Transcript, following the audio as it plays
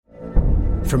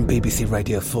From BBC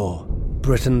Radio 4,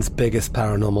 Britain's biggest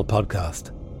paranormal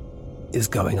podcast is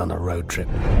going on a road trip.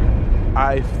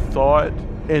 I thought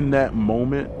in that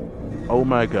moment, oh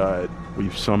my God,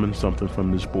 we've summoned something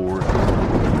from this board.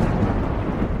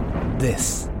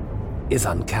 This is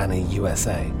Uncanny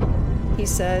USA. He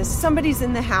says, somebody's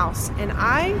in the house, and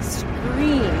I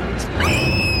screamed.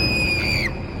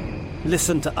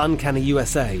 Listen to Uncanny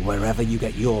USA wherever you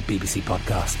get your BBC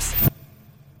podcasts,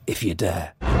 if you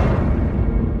dare.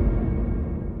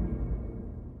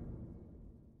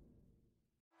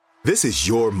 This is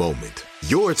your moment,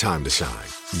 your time to shine,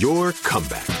 your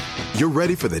comeback. You're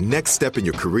ready for the next step in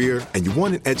your career, and you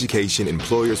want an education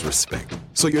employers respect.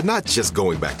 So you're not just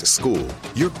going back to school,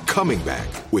 you're coming back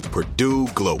with Purdue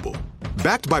Global.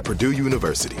 Backed by Purdue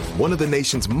University, one of the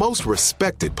nation's most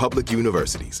respected public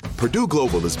universities, Purdue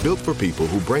Global is built for people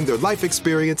who bring their life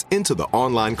experience into the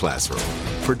online classroom.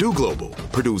 Purdue Global,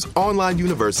 Purdue's online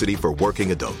university for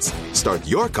working adults. Start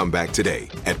your comeback today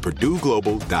at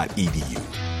purdueglobal.edu.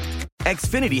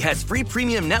 Xfinity has free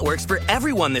premium networks for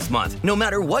everyone this month, no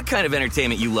matter what kind of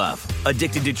entertainment you love.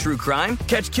 Addicted to true crime?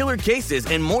 Catch killer cases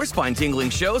and more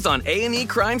spine-tingling shows on A&E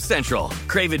Crime Central.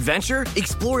 Crave adventure?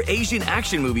 Explore Asian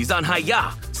action movies on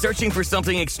Hi-YAH. Searching for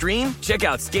something extreme? Check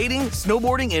out skating,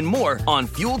 snowboarding, and more on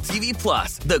Fuel TV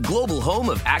Plus, the global home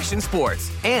of action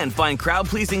sports. And find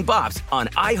crowd-pleasing bops on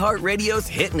iHeartRadio's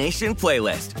Hit Nation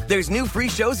playlist. There's new free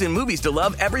shows and movies to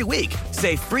love every week.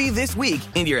 Say free this week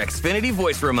in your Xfinity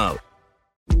voice remote.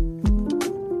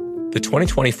 The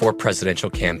 2024 presidential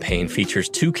campaign features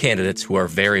two candidates who are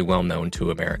very well known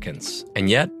to Americans. And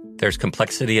yet, there's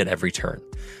complexity at every turn.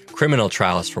 Criminal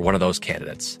trials for one of those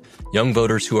candidates. Young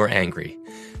voters who are angry.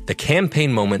 The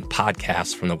Campaign Moment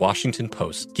podcast from the Washington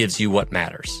Post gives you what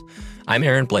matters. I'm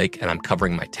Aaron Blake, and I'm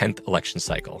covering my 10th election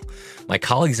cycle. My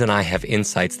colleagues and I have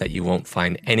insights that you won't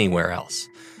find anywhere else.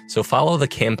 So follow The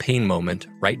Campaign Moment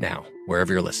right now,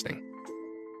 wherever you're listening.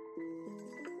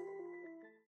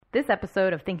 This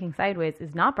episode of Thinking Sideways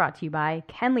is not brought to you by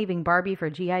Ken leaving Barbie for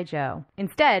G.I. Joe.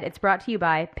 Instead, it's brought to you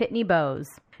by Pitney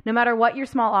Bowes. No matter what your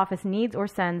small office needs or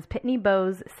sends, Pitney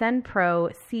Bowes Send Pro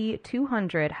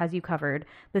C200 has you covered.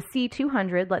 The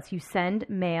C200 lets you send,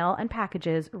 mail, and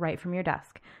packages right from your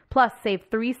desk. Plus, save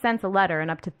 3 cents a letter and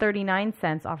up to 39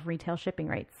 cents off retail shipping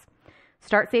rates.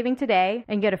 Start saving today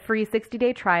and get a free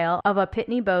 60-day trial of a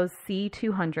Pitney Bowes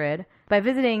C200 by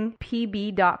visiting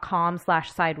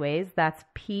pb.com/sideways. That's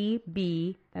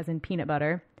pb, as in peanut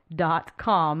butter,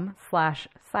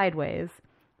 .com/sideways.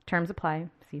 Terms apply.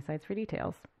 See sites for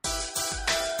details.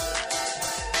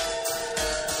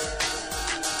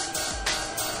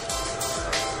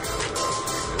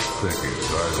 Thinking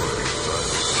Sideways.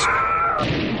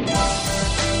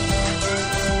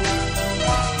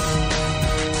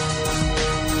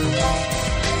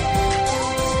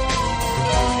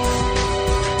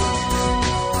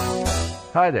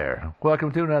 Hi there.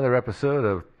 Welcome to another episode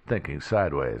of Thinking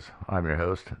Sideways. I'm your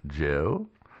host, Joe,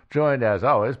 joined as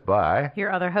always by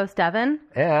Your other host, Devin.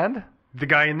 And the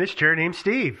guy in this chair named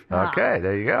Steve. Okay,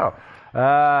 there you go.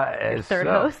 Third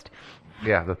host.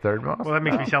 Yeah, the third most. Well, that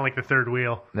makes me sound like the third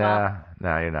wheel. Nah,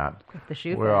 you're not. If the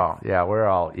shoe we're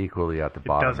all equally at the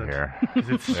bottom here. Because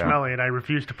it's smelly and I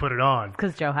refuse to put it on.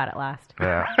 Because Joe had it last.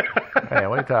 Yeah. Hey,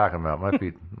 what are you talking about? My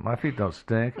feet don't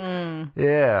stink.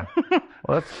 Yeah.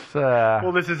 Well,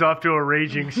 this is off to a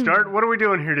raging start. What are we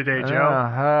doing here today, Joe?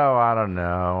 I don't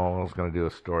know. I was going to do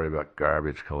a story about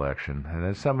garbage collection. And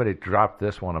then somebody dropped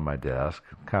this one on my desk.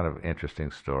 Kind of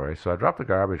interesting story. So I dropped the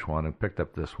garbage one and picked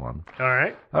up this one. All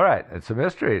right. It's a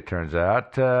mystery, it turns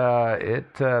out.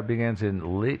 It begins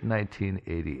in late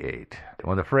 1988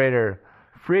 when the freighter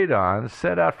Freedon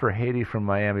set out for Haiti from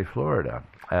Miami, Florida.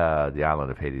 The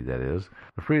island of Haiti, that is.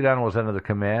 The Freedon was under the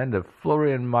command of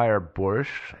Florian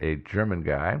Meyer-Borsch, a German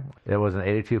guy. It was an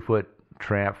 82-foot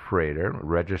tramp freighter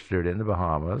registered in the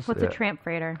Bahamas. What's a tramp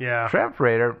freighter? Yeah. Tramp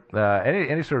freighter,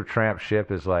 any sort of tramp ship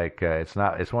is like, it's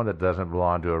one that doesn't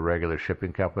belong to a regular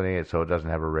shipping company, so it doesn't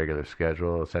have a regular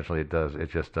schedule. Essentially, it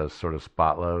just does sort of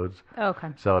spot loads. Okay.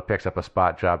 So it picks up a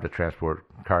spot job to transport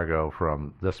cargo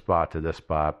from this spot to this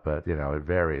spot, but, it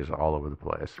varies all over the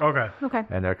place. Okay.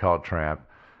 And they're called tramp.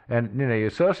 And, you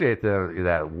associate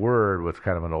that word with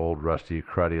kind of an old, rusty,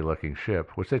 cruddy-looking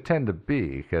ship, which they tend to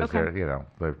be, because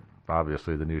they're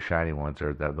obviously the new shiny ones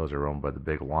those are owned by the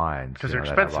big lines. Because they're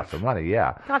that expensive. have lots of money,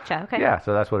 yeah. Gotcha, okay. Yeah,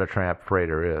 so that's what a tramp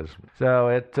freighter is. So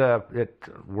it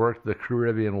worked the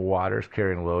Caribbean waters,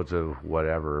 carrying loads of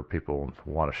whatever people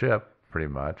want to ship, pretty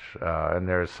much. And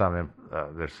there's some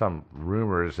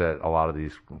rumors that a lot of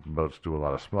these boats do a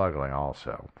lot of smuggling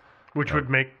also. Which would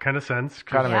make kind of sense.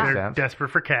 Kind of because makes they're sense. desperate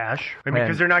for cash. I mean,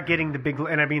 because they're not getting the big,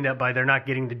 and I mean that by they're not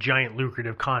getting the giant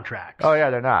lucrative contracts. Oh yeah,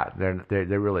 they're not. They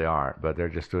really aren't. But they're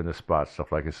just doing the spot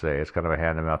stuff, like I say. It's kind of a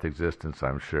hand-to-mouth existence,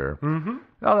 I'm sure. Mm-hmm.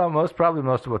 Although most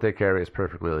of what they carry is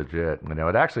perfectly legit. You know,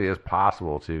 it actually is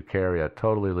possible to carry a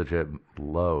totally legit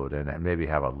load and maybe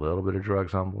have a little bit of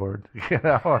drugs on board. You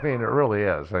know, I mean, it really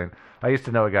is. I mean, I used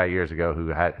to know a guy years ago who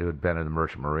had been in the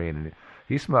Merchant Marine, and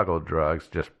he smuggled drugs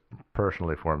just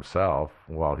personally for himself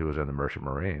while he was in the Merchant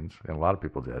Marines, and a lot of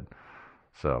people did.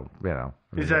 So, you know.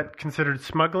 Is that considered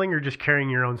smuggling or just carrying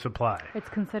your own supply? It's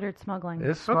considered smuggling.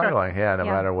 It's smuggling, yeah, no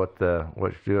matter what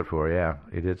you do it for, yeah.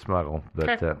 He did smuggle.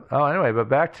 But anyway, but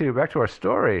back to our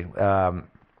story.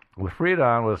 With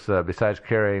Freedon was, besides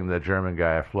carrying the German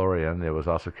guy, Florian, it was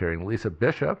also carrying Lisa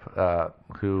Bishop,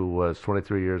 who was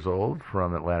 23 years old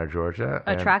from Atlanta, Georgia.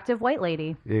 Attractive white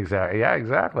lady. Exactly. Yeah,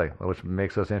 exactly. Which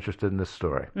makes us interested in this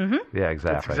story. Mm-hmm. Yeah,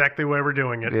 exactly. That's exactly why we're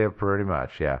doing it. Yeah, pretty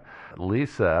much, yeah.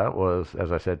 Lisa was,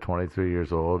 as I said, 23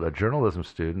 years old, a journalism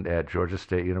student at Georgia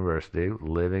State University,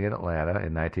 living in Atlanta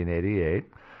in 1988.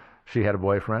 She had a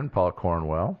boyfriend, Paul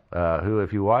Cornwell, who,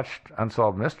 if you watched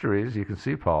Unsolved Mysteries, you can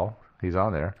see Paul. He's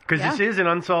on there. Because this is an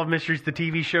Unsolved Mysteries, the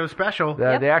TV show special.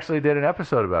 They actually did an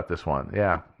episode about this one,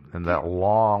 yeah, and that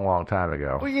long time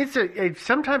ago. Well,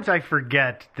 sometimes I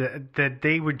forget that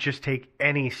they would just take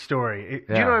any story.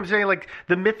 Do you know what I'm saying? Like,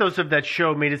 the mythos of that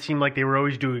show made it seem like they were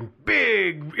always doing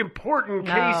big, important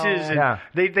cases. And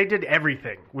they did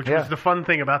everything, which was the fun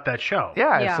thing about that show.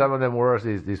 Yeah, and some of them were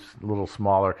these little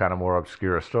smaller, kind of more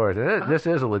obscure stories. And this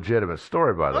is a legitimate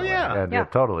story, by the way. And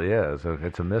it totally is.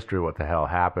 It's a mystery what the hell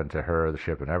happened to her, the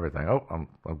ship, and everything. Oh,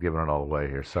 I'm giving it all away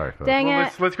here. Sorry, folks. Dang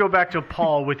it. Let's go back to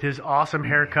Paul with his awesome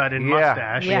haircut and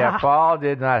mustache. Yeah, Paul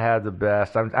did not have the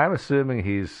best. I'm assuming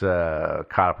he's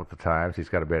caught up with the times. He's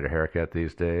got a better haircut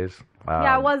these days.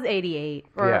 It was 88.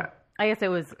 I guess it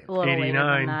was a little later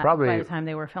than that probably, by the time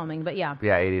they were filming, but yeah.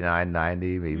 Yeah, 89, 90,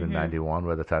 even 91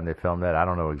 by the time they filmed that. I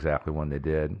don't know exactly when they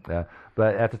did.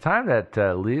 But at the time that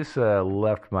Lisa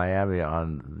left Miami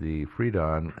on the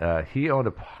Freedon, he owned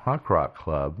a punk rock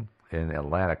club in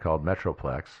Atlanta called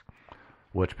Metroplex,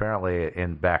 which apparently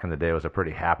back in the day was a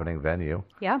pretty happening venue.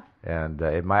 Yeah. And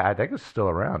I think it's still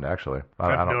around, actually.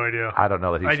 I have no idea. I don't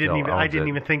know that I didn't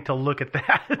even think to look at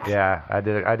that. Yeah, I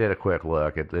did a quick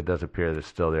look. It does appear that it's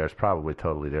still there. It's probably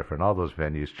totally different. All those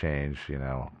venues change,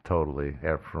 totally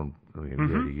from year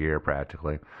to year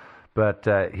practically. But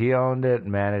he owned it,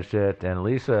 managed it, and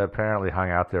Lisa apparently hung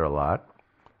out there a lot,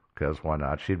 because why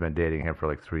not? She'd been dating him for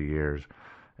like 3 years.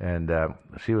 And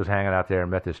she was hanging out there and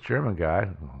met this German guy,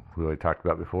 who I talked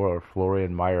about before,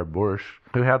 Florian Meyer-Busch,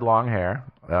 who had long hair,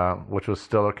 which was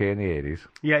still okay in the 80s.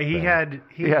 Yeah, he had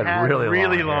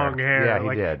really long hair. Yeah, he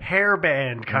like did.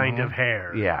 Hairband kind of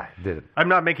hair. Yeah, did it. I'm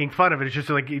not making fun of it. It's just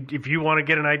like, if you want to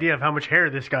get an idea of how much hair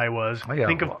this guy was,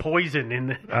 think of Poison in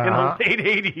the late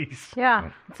 80s. Yeah,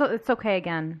 so it's okay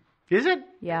again. Is it?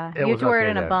 Yeah, you have to wear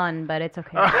it in a bun, but it's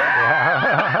okay.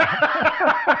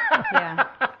 Yeah.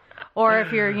 Or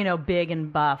if you're, big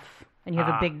and buff and you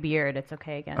have a big beard, it's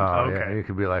okay again. Oh, okay. Yeah. You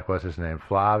could be like, what's his name?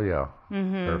 Flavio.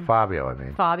 Or Fabio, I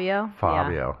mean. Fabio,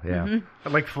 yeah. Mm-hmm. I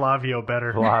like Flavio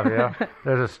better. Flavio.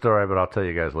 There's a story, but I'll tell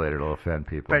you guys later. It'll offend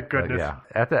people. Thank goodness. Yeah.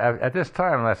 At this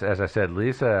time, as I said,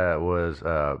 Lisa was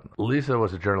a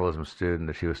journalism student,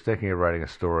 and she was thinking of writing a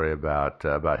story about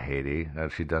Haiti.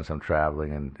 She'd done some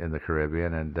traveling in the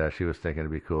Caribbean, and she was thinking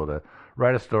it'd be cool to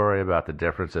write a story about the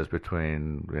differences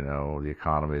between, the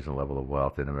economies and level of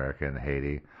wealth in America and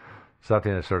Haiti.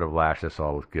 Something that sort of lash us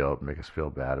all with guilt, make us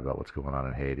feel bad about what's going on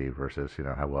in Haiti versus,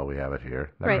 how well we have it here,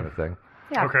 that kind of thing.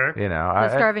 Yeah. Okay. The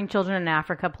starving children in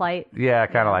Africa plight. Yeah,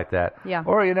 kind of like that. Yeah.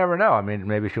 Or you never know. I mean,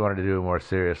 maybe she wanted to do a more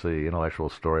seriously intellectual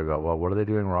story about, well, what are they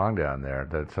doing wrong down there?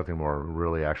 That's something more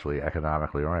really actually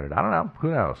economically oriented. I don't know.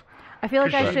 Who knows? I feel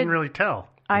like I shouldn't really tell.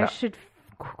 I should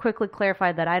quickly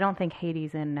clarify that I don't think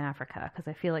Haiti's in Africa, because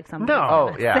I feel like some. No.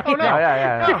 Oh yeah. Oh no.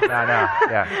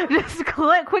 Yeah. Just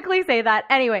quickly say that.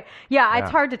 Anyway, it's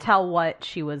hard to tell what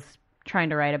she was trying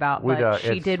to write about, but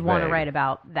she did want to write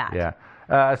about that. Yeah.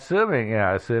 Assuming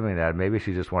that maybe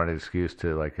she just wanted an excuse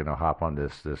to hop on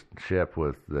this ship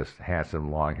with this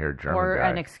handsome long-haired German or guy.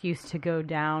 An excuse to go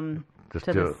down to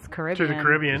the Caribbean. To the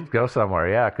Caribbean. Just go somewhere.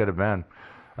 Yeah, it could have been.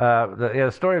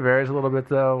 The story varies a little bit,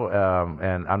 though,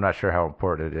 and I'm not sure how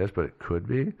important it is, but it could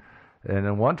be. And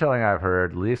in one telling I've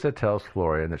heard, Lisa tells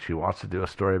Florian that she wants to do a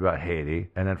story about Haiti,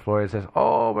 and then Florian says,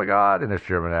 "Oh my God," in his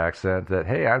German accent, that,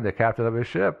 "Hey, I'm the captain of a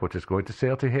ship which is going to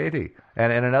sail to Haiti."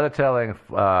 And in another telling,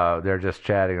 they're just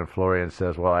chatting, and Florian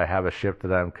says, "Well, I have a ship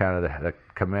that I'm kind of the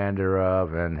commander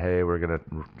of, and hey, we're going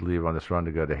to leave on this run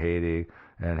to go to Haiti."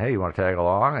 And hey, you want to tag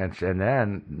along? And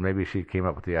then maybe she came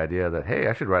up with the idea that, hey,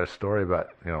 I should write a story about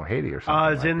Haiti or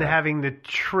something. As in having the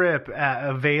trip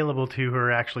available to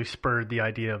her actually spurred the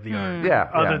idea of the art.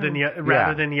 Rather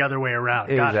than the other way around.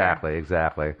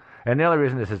 Exactly. And the only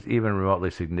reason this is even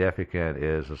remotely significant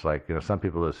is it's like some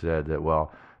people have said that,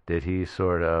 well, did he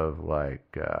sort of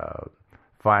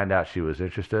find out she was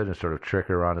interested and sort of trick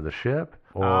her onto the ship?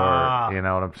 Or, you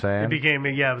know what I'm saying? It became,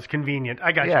 it was convenient.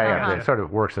 I got you. Yeah, it sort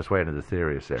of works its way into the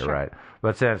theories there, right?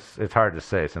 But since it's hard to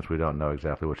say, since we don't know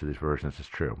exactly which of these versions is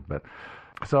true. But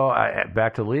so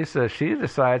back to Lisa, she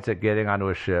decides that getting onto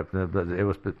a ship, it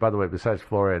was, by the way, besides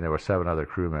Florian, there were 7 other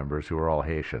crew members who were all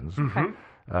Haitians.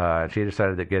 And she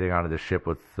decided that getting onto the ship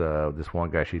with this one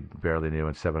guy she barely knew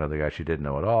and 7 other guys she didn't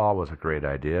know at all was a great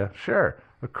idea. Sure,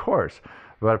 of course.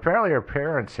 But apparently her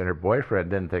parents and her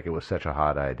boyfriend didn't think it was such a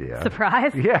hot idea.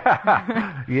 Surprise?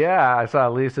 Yeah. Yeah, I saw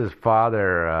Lisa's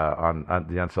father on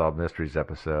the Unsolved Mysteries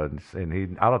episode,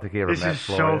 and I don't think he ever met Florian. This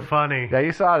is so funny. Yeah,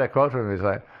 you saw that quote from him. It's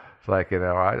like,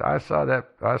 I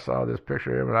saw this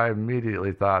picture of him, and I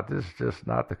immediately thought, this is just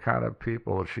not the kind of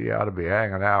people that she ought to be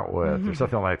hanging out with, or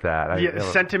something like that.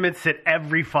 Sentiments that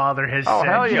every father has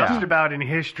said just about in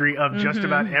history of just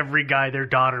about every guy their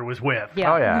daughter was with.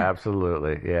 Yeah. Oh, yeah,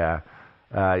 absolutely, yeah.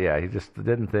 He just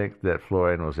didn't think that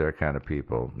Florian was their kind of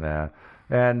people.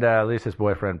 And Lisa's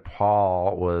boyfriend,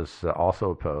 Paul, was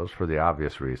also opposed for the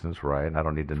obvious reasons, right? I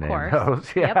don't need to name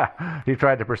those. Yeah. He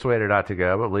tried to persuade her not to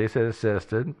go, but Lisa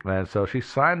insisted. And so she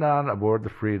signed on aboard the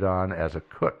Freedon as a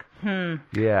cook.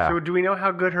 Yeah. So do we know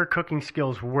how good her cooking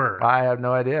skills were? I have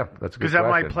no idea. That's a good question. Because that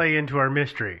might play into our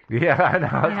mystery. Yeah, I know.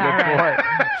 That's a good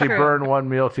point. She burned one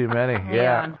meal too many.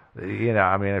 Yeah.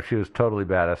 I mean, if she was totally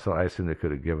bad, I assume they could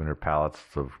have given her pallets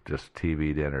of just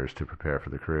TV dinners to prepare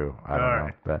for the crew. I don't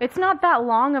know. But it's not that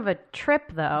long of a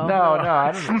trip, though. No,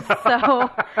 I don't know. So.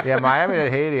 Yeah, Miami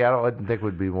to Haiti, I don't think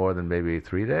would be more than maybe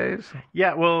 3 days.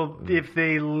 Yeah, well, if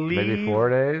they leave... Maybe 4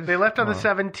 days? They left on the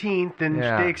 17th, and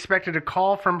they expected a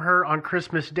call from her on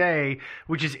Christmas Day,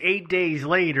 which is 8 days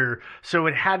later, so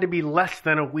it had to be less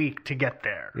than a week to get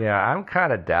there. Yeah, I'm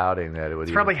kind of doubting that it would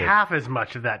It's probably half as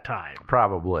much of that time.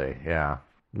 Probably, yeah.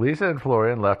 Lisa and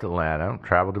Florian left Atlanta,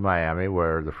 traveled to Miami,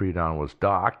 where the Freedon was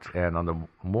docked, and on the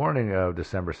morning of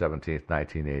December 17th,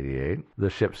 1988, the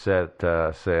ship set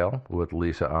sail with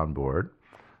Lisa on board,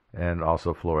 and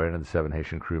also Florian and the 7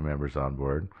 Haitian crew members on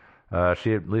board.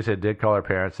 Lisa did call her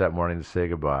parents that morning to say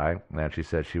goodbye, and she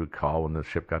said she would call when the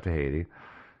ship got to Haiti.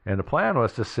 And the plan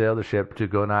was to sail the ship to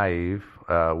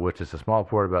Gonaïves, which is a small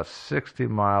port about 60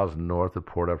 miles north of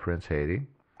Port-au-Prince, Haiti,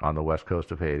 on the west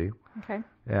coast of Haiti. Okay.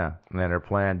 Yeah, and then her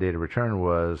planned date of return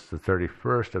was the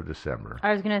 31st of December.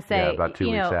 I was going to say, about 2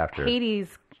 weeks after.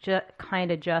 Haiti's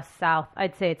kind of just south.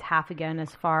 I'd say it's half again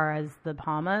as far as the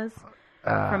Bahamas.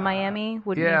 From Miami,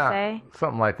 wouldn't you say?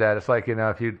 Something like that. It's like,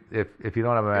 if you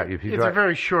don't have a map, it's a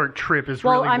very short trip. Is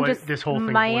really what this whole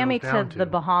thing Miami boils down to the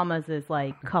Bahamas is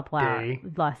like a couple hours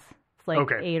less. It's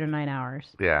like 8 or 9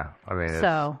 hours. Yeah, I mean,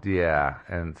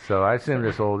 and so I assume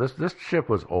this ship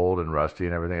was old and rusty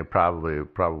and everything. It probably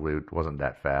wasn't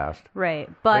that fast. Right,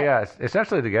 but yeah,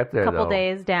 essentially to get there, a couple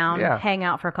days down, hang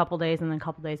out for a couple days, and then a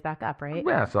couple days back up, right?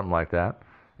 Yeah, something like that.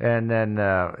 And then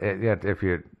if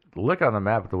you look on the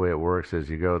map, the way it works is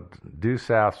you go due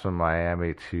south from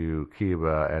Miami to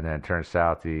Cuba and then turn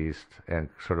southeast and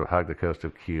sort of hug the coast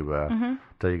of Cuba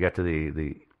till you get to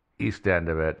the east end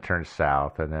of it, turn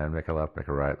south, and then make a left, make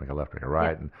a right, make a left, make a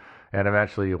right, and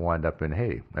eventually you wind up in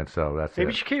Haiti. And so that's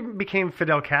maybe she became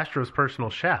Fidel Castro's personal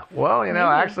chef. Well,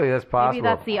 actually that's possible. Maybe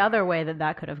that's the other way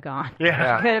that could have gone.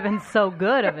 Yeah. She could have been so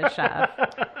good of a chef.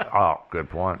 Oh,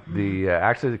 good point.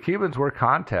 Actually, the Cubans were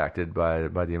contacted by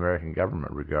the American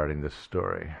government regarding this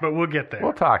story. But we'll get there.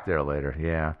 We'll talk there later,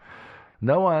 yeah.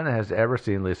 No one has ever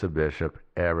seen Lisa Bishop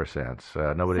ever since.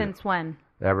 Nobody. Since when?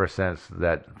 Ever since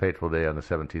that fateful day on the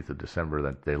 17th of December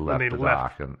that they left the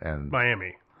dock and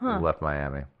Miami. Left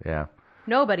Miami, yeah.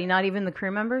 Nobody, not even the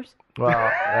crew members?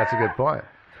 Well, that's a good point.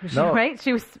 Right?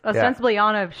 She was ostensibly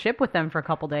on a ship with them for a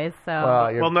couple days. So.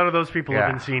 Well, none of those people have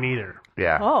been seen either.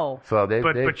 Yeah. Oh. So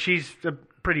but she's a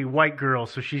pretty white girl,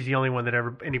 so she's the only one that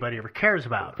anybody ever cares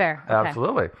about. Fair. Okay.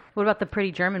 Absolutely. What about the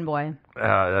pretty German boy?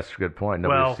 That's a good point.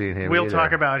 Nobody's seen him we'll either.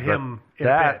 talk about him in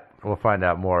a bit. We'll find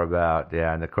out more about,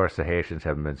 and of course the Haitians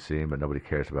haven't been seen, but nobody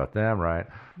cares about them, right?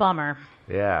 Bummer.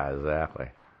 Yeah, exactly.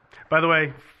 By the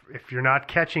way, if you're not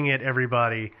catching it,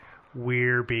 everybody,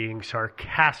 we're being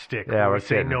sarcastic when we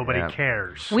say nobody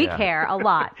cares. We care a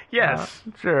lot. Yes.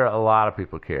 Sure, a lot of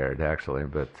people cared, actually,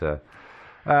 but...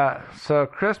 so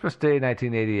Christmas Day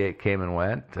 1988 came and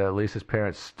went. Lisa's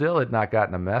parents still had not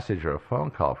gotten a message or a phone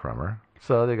call from her,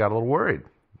 so they got a little worried.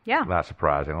 Yeah. Not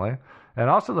surprisingly. And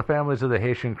also the families of the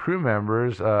Haitian crew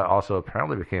members also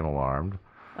apparently became alarmed.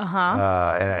 Uh-huh.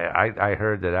 And I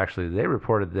heard that actually they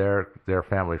reported their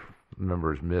family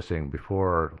members missing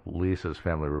before Lisa's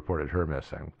family reported her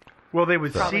missing. Well, they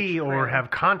would see or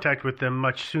have contact with them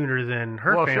much sooner than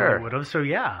her family would have, so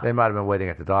yeah. They might have been waiting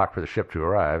at the dock for the ship to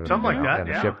arrive. Something like that, and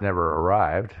the ship never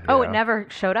arrived. Oh, it never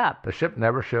showed up? The ship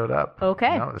never showed up.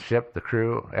 Okay. The ship, the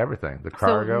crew, everything. The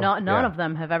cargo. So none of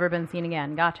them have ever been seen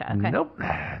again. Gotcha. Okay. Nope.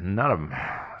 None of them.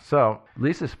 So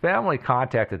Lisa's family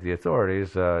contacted the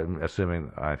authorities,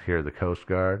 assuming here the Coast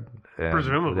Guard. And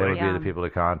presumably. They would be the people to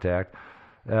contact.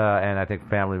 And I think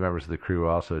family members of the crew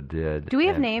also did. Do we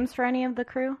have names for any of the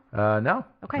crew? No.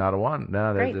 Okay. Not a one.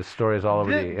 No, the story is all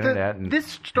over the internet. And this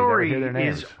story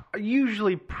is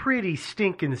usually pretty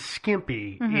stinking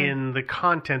skimpy in the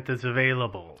content that's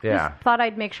available. Yeah. Just thought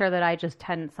I'd make sure that I just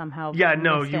hadn't somehow. Yeah,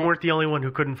 no, you weren't the only one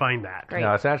who couldn't find that. Great.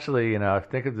 No, it's actually,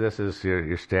 think of this as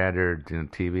your standard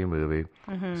TV movie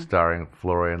starring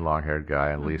Florian, long-haired guy,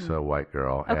 and Lisa, a white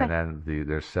girl. Okay. And then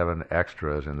there's 7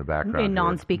 extras in the background. In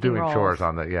non-speaking doing roles. Chores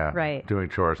on doing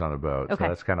chores on the boat. Okay. So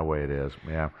that's kind of the way it is.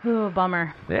 Yeah. Ooh,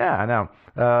 bummer. Yeah, I know.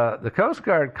 The Coast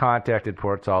Guard contacted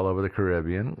ports all over the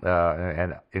Caribbean,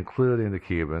 and including the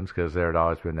Cubans, because there had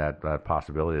always been that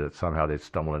possibility that somehow they'd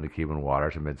stumble into Cuban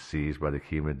waters and been seized by the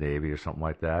Cuban Navy or something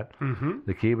like that. Mm-hmm.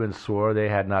 The Cubans swore they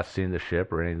had not seen the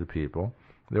ship or any of the people.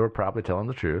 They were probably telling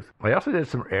the truth. They also did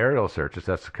some aerial searches.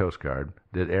 That's the Coast Guard.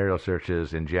 Did aerial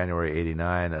searches in January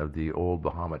 '89 of the Old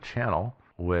Bahama Channel,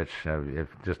 which you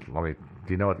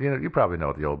probably know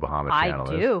what the Old Bahama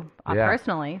Channel is. I do,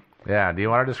 personally. Yeah. Do you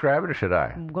want to describe it, or should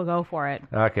I? We'll go for it.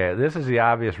 Okay. This is the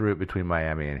obvious route between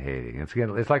Miami and Haiti.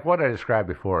 It's like what I described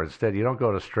before. Instead, you don't go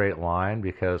in a straight line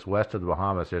because west of the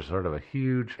Bahamas, there's sort of a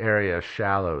huge area of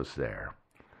shallows there.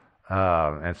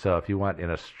 And so if you went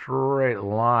in a straight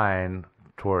line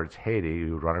towards Haiti,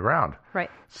 you run aground. Right.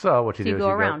 So what you do is you go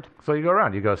around.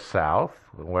 You go south,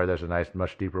 where there's a nice,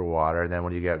 much deeper water, and then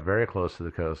when you get very close to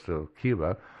the coast of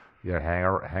Cuba, you hang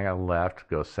on left,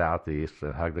 go southeast,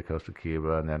 and hug the coast of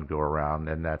Cuba, and then go around,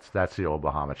 and that's the Old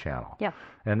Bahama Channel. Yeah.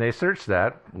 And they searched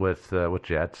that with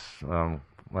jets.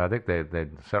 I think they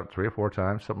set up 3 or 4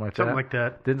 times, something like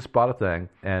that. Didn't spot a thing.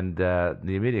 And the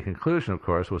immediate conclusion, of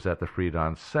course, was that the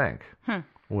Freedon sank.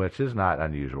 Which is not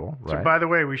unusual, right? So, by the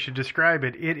way, we should describe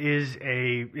it. It is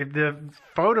the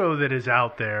photo that is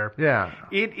out there. Yeah.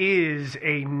 It is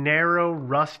a narrow,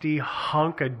 rusty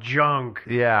hunk of junk.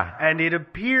 Yeah. And it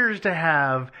appears to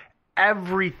have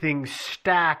everything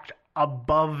stacked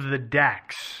above the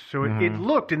decks. So it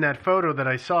looked in that photo that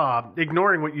I saw,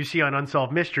 ignoring what you see on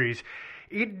Unsolved Mysteries,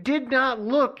 it did not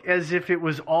look as if it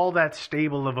was all that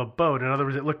stable of a boat. In other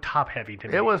words, it looked top-heavy to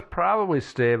me. It was probably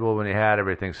stable when you had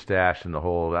everything stashed in the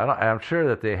hold. I'm sure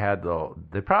that they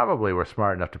probably were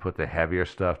smart enough to put the heavier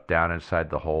stuff down inside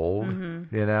the hold,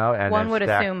 And one would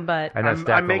assume, but and then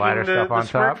stack the lighter stuff on top. I'm making the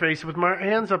smirk face with my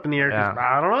hands up in the air because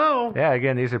I don't know. Yeah,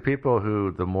 again, these are people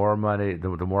who the more money, the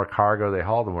more cargo they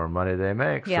haul, the more money they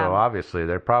make. Yeah. So obviously,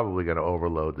 they're probably going to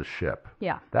overload the ship.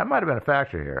 Yeah. That might have been a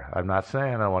factor here. I'm not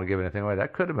saying I don't want to give anything away.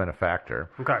 That could have been a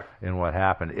factor in what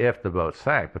happened if the boat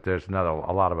sank, but there's a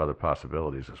lot of other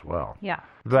possibilities as well. Yeah.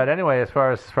 But anyway, as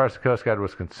far as the Coast Guard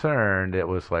was concerned, it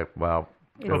was like, well,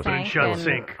 it was a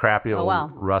sink. Crappy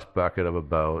old rust bucket of a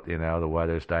boat. The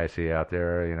weather's dicey out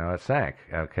there. It sank.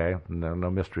 Okay, no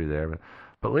mystery there.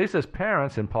 But Lisa's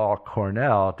parents and Paul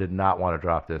Cornell did not want to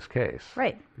drop this case.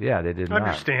 Right. Yeah, they did not.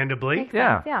 Understandably.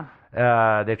 Yeah.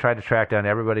 They tried to track down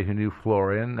everybody who knew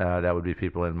Florian. That would be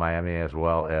people in Miami as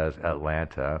well as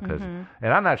Atlanta.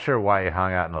 And I'm not sure why he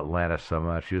hung out in Atlanta so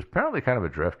much. He was apparently kind of a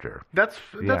drifter. That's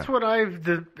what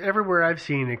everywhere I've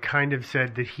seen it kind of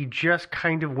said that he just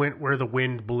kind of went where the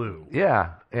wind blew.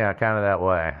 Yeah, kind of that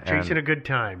way. Chasing a good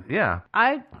time. Yeah.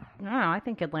 I don't know. I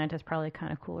think Atlanta's probably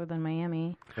kind of cooler than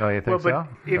Miami. Oh, you think so?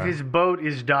 But if his boat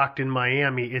is docked in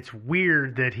Miami, it's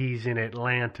weird that he's in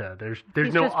Atlanta.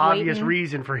 There's no obvious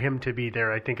reason for him to be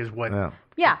there, I think is what...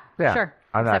 Yeah, sure.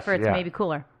 Except for it's maybe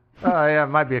cooler. Oh, yeah, it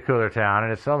might be a cooler town,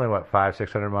 and it's only,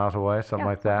 500-600 miles away, something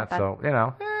like that. So,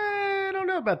 I don't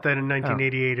know about that in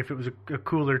 1988, if it was a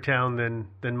cooler town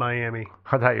than Miami.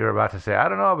 I thought you were about to say, I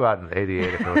don't know about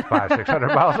 88 if it was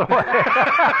 500-600 miles away.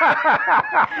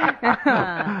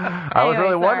 I was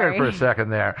really wondering for a second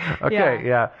there. Okay,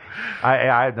 yeah. I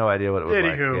had no idea what it was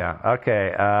like. Yeah.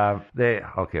 Okay.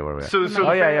 Okay, what are we at?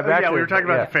 We were talking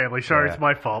about the family. Sorry, it's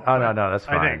my fault. Oh, no, that's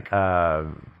fine. I think.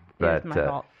 But, it's my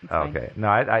fault. Okay.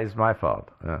 No, it's my fault.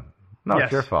 No, yes.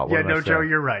 it's your fault. Yeah, no, Joe,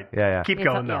 you're right. Yeah. Keep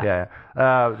going, though.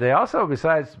 Yeah. They also,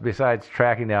 besides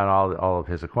tracking down all of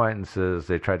his acquaintances,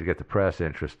 they tried to get the press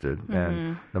interested. Mm-hmm.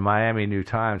 And the Miami New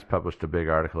Times published a big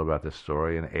article about this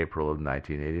story in April of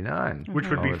 1989. Which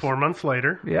would be 4 months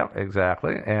later. Yeah,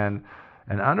 exactly. And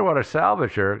an underwater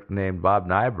salvager named Bob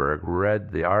Nyberg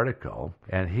read the article,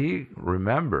 and he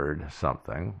remembered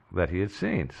something that he had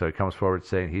seen. So he comes forward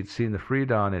saying he'd seen the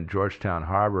Freedon in Georgetown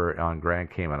Harbor on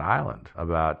Grand Cayman Island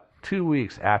about 2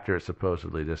 weeks after it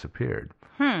supposedly disappeared.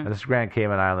 And this is Grand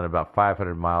Cayman Island, about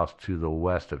 500 miles to the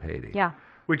west of Haiti. Yeah.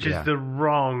 Which is the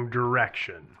wrong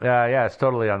direction. Yeah, it's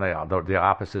totally on the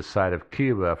opposite side of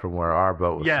Cuba from where our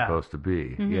boat was supposed to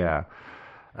be. Mm-hmm. Yeah.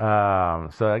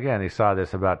 So again, he saw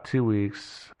this about 2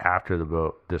 weeks after the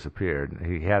boat disappeared.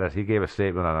 He gave a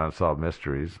statement on Unsolved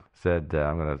Mysteries. Said,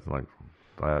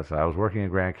 so I was working in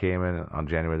Grand Cayman on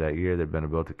January that year. There'd been a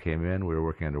boat that came in. We were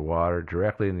working underwater,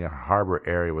 directly in the harbor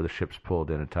area where the ships pulled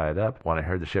in and tied up. When I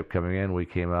heard the ship coming in, we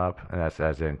came up, and that's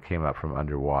as in came up from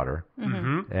underwater.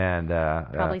 Mm-hmm. And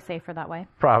probably safer that way.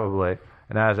 Probably.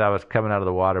 And as I was coming out of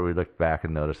the water, we looked back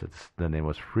and noticed that the name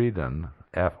was Freedon,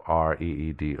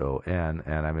 Freedon,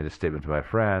 and I made a statement to my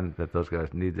friend that those guys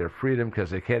need their freedom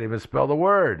because they can't even spell the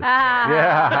word.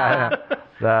 Yeah.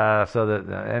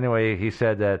 Anyway, he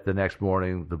said that the next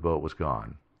morning the boat was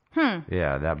gone.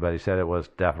 Yeah, but he said it was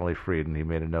definitely Freedon. He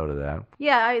made a note of that.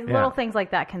 Yeah, little things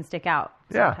like that can stick out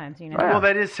sometimes, you know. Well,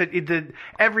 that is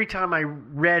every time I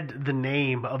read the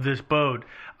name of this boat,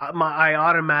 I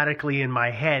automatically in my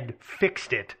head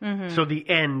fixed it, so the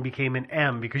N became an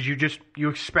M because you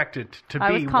expect it to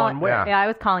be one way. Yeah, I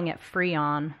was calling it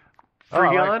Freon.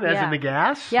 Freon, as in the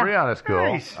gas? Yeah. Freon is cool.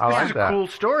 Nice. I like This is that. a cool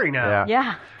story now.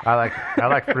 Yeah. I like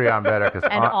Freon better because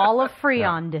and all of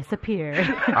Freon disappeared.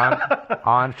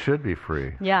 on should be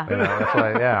free. Yeah. You know, that's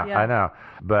why, I know.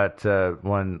 But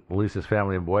when Lisa's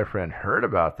family and boyfriend heard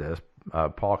about this,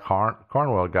 Paul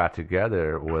Cornwell got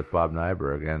together with Bob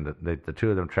Nyberg, and the two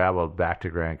of them traveled back to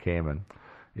Grand Cayman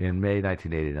in May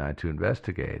 1989 to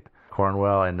investigate.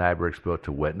 Cornwell and Nyberg spoke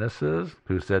to witnesses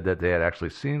who said that they had actually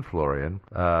seen Florian,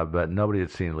 but nobody had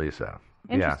seen Lisa.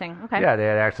 Interesting. Okay. Yeah, they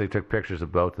had actually took pictures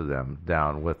of both of them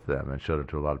down with them and showed it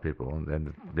to a lot of people.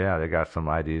 And they got some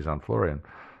IDs on Florian.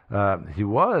 He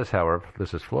was, however,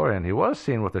 this is Florian, he was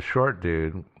seen with a short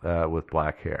dude with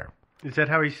black hair. Is that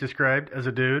how he's described, as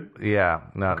a dude? Yeah.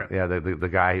 The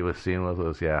guy he was seen with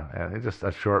was, just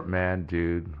a short man,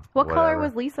 dude. What color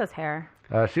was Lisa's hair?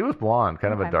 She was blonde,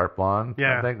 kind of a dark blonde.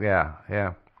 Yeah. I think,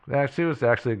 yeah. She was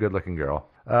actually a good-looking girl.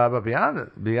 But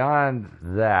beyond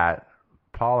that,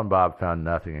 Paul and Bob found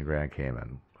nothing in Grand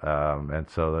Cayman. And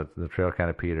so the trail kind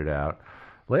of petered out.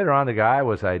 Later on, the guy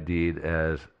was ID'd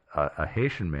as a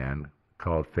Haitian man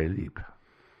called Philippe.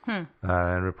 And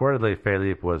reportedly,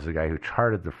 Philippe was the guy who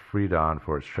chartered the Freedon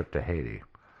for its trip to Haiti.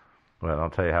 Well, I'll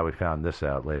tell you how we found this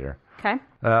out later. Okay.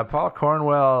 Paul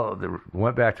Cornwell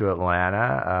went back to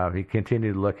Atlanta. He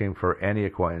continued looking for any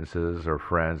acquaintances or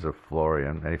friends of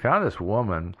Florian, and he found this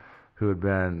woman who had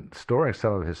been storing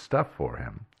some of his stuff for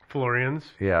him. Florian's?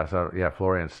 Yeah,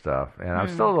 Florian's stuff. And I'm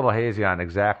still a little hazy on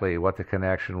exactly what the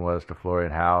connection was to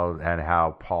Florian,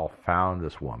 how Paul found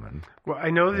this woman. Well,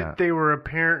 I know that they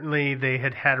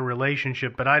had a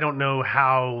relationship, but I don't know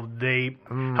how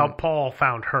Paul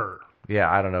found her.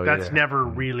 Yeah, I don't know either. That's never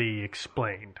really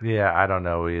explained. Yeah, I don't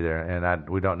know either. And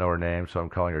we don't know her name, so I'm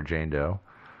calling her Jane Doe.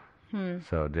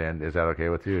 So, Dan, is that okay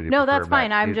with you? No, that's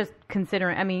fine. I'm just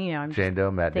considering, I'm Jane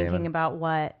Doe, Matt thinking Damon? about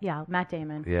Matt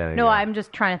Damon. Yeah. No, I'm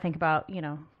just trying to think about,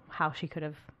 how she could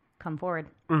have come forward.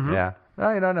 Mm-hmm. Yeah.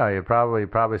 No, you don't know. You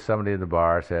probably somebody in the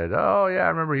bar said, "Oh, yeah, I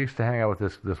remember he used to hang out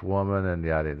with this woman," and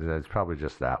it's probably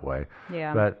just that way.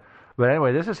 Yeah. But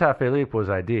anyway, this is how Philippe was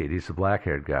ID'd. He's a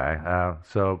black-haired guy.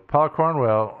 So Paul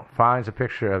Cornwell finds a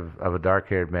picture of a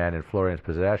dark-haired man in Florian's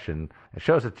possession and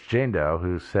shows it to Jane Doe,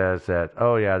 who says that,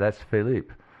 "Oh yeah, that's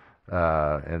Philippe."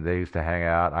 And they used to hang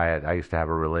out. I used to have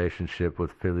a relationship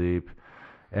with Philippe.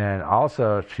 And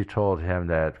also, she told him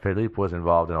that Philippe was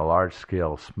involved in a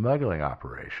large-scale smuggling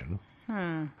operation.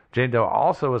 Jane Doe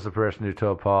also was the person who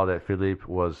told Paul that Philippe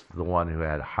was the one who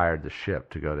had hired the ship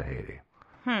to go to Haiti,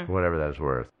 whatever that is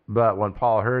worth. But when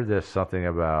Paul heard something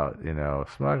about,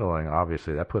 smuggling,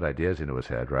 obviously that put ideas into his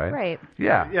head, right? Right.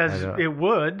 Yeah. Yes, it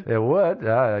would. It would,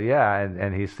 yeah.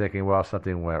 And he's thinking, well,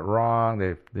 something went wrong.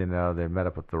 They met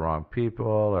up with the wrong people,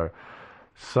 or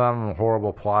some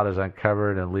horrible plot is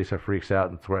uncovered, and Lisa freaks out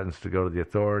and threatens to go to the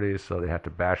authorities, so they have to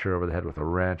bash her over the head with a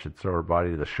wrench and throw her body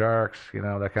to the sharks,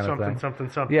 that kind of thing. Something.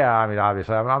 Yeah,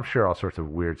 obviously, I'm sure all sorts of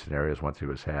weird scenarios went through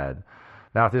his head.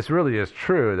 Now, if this really is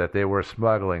true that they were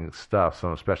smuggling stuff,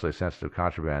 some especially sensitive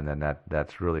contraband, then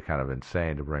that's really kind of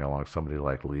insane to bring along somebody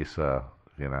like Lisa,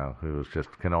 who's just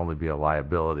can only be a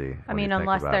liability. I mean,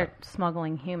 unless they're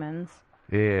smuggling humans.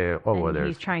 Yeah. And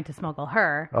he's trying to smuggle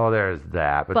her. Oh, there's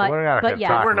that. But we're not going to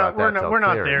talk about that. We're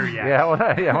not there yet.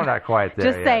 Yeah, we're not quite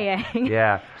there. Just saying.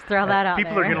 Yeah. Just throw that out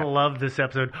People there. are going to love this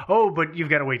episode. Oh, but you've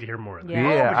got to wait to hear more of that.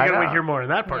 Yeah. But you got to wait to hear more of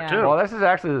that part too. Well, this is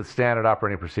actually the standard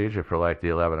operating procedure for like the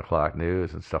 11 o'clock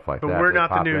news and stuff like that. But we're not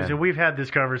the news, and we've had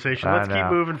this conversation. Let's keep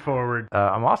moving forward.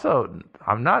 I'm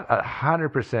not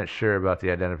 100% sure about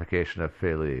the identification of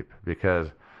Philippe, because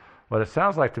what it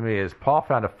sounds like to me is Paul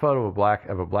found a photo of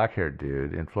a black-haired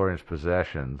dude in Florian's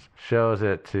possessions, shows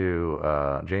it to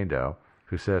Jane Doe,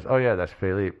 who says, "Oh yeah, that's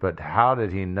Philippe." But how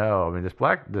did he know? I mean, this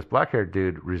black-haired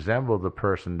dude resembled the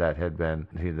person that he'd been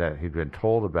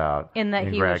told about. In that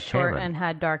he Greg was short Kamen. and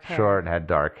had dark hair. Short and had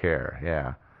dark hair,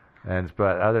 yeah.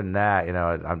 But other than that,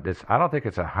 I don't think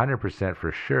it's 100%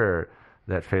 for sure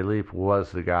that Philippe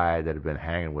was the guy that had been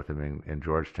hanging with him in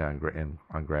Georgetown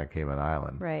on Grand Cayman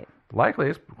Island. Right. Likely,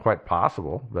 it's quite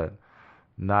possible, but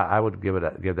not. I would give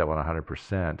that one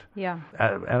 100%. Yeah.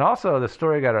 And also, the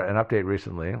story got an update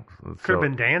recently. Could have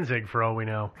been Danzig, for all we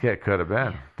know. Yeah, it could have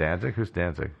been Danzig. Who's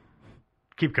Danzig?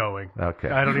 Keep going. Okay.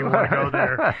 I don't even want to go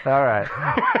there. All right.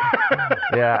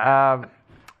 Yeah.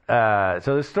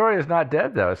 So the story is not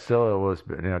dead, though. It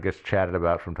gets chatted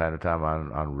about from time to time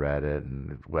on Reddit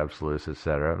and web sleuths,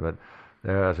 etc. But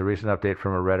there was a recent update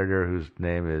from a Redditor whose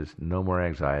name is No More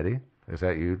Anxiety. Is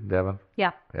that you, Devin? Yeah.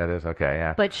 Yeah, it is? Okay,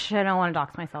 yeah. But I don't want to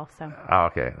dox myself, so. Oh,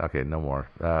 okay, no more.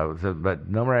 But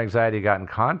No More Anxiety got in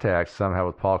contact somehow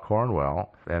with Paul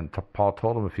Cornwell, and Paul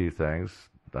told him a few things.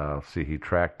 He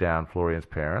tracked down Florian's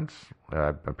parents,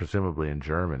 presumably in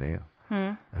Germany,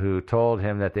 who told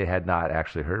him that they had not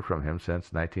actually heard from him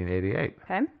since 1988.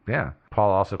 Okay. Yeah. Paul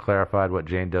also clarified what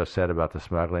Jane Doe said about the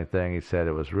smuggling thing. He said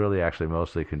it was really actually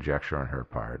mostly conjecture on her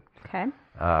part. Okay.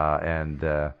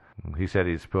 He said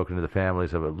he'd spoken to the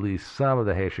families of at least some of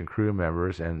the Haitian crew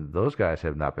members, and those guys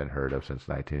have not been heard of since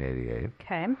 1988.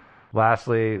 Okay.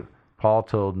 Lastly, Paul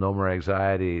told No More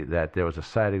Anxiety that there was a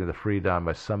sighting of the Freedom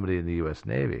by somebody in the U.S.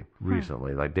 Navy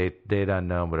recently, like date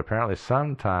unknown, but apparently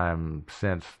sometime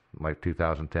since like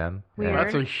 2010. Weird.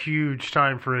 That's a huge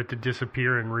time for it to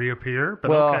disappear and reappear. But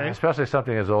well, okay. Especially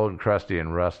something as old and crusty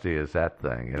and rusty as that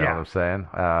thing. You know what I'm saying?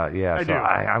 I do.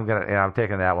 I'm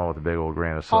taking that one with a big old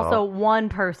grain of salt. Also, one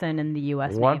person in the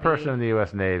U.S. Navy. One person in the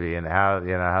U.S. Navy, and how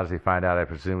does he find out? I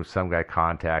presume some guy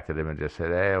contacted him and just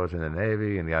said, "Hey, I was in the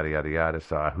Navy," and yada yada yada.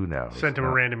 So who knows? Sent him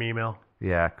a random email.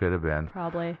 Yeah, could have been.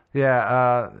 Probably.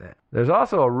 Yeah, there's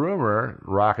also a rumor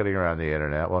rocketing around the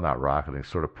internet. Well, not rocketing,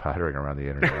 sort of puttering around the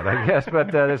internet, I guess.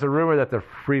 But there's a rumor that the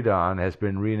Freedon has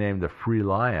been renamed the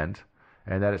Freeliant,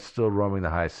 and that it's still roaming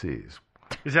the high seas.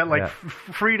 Is that like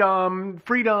Freedon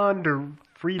or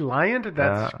Freeliant?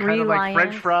 That's kind of like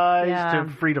French fries to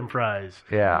freedom fries.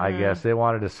 Yeah, I guess they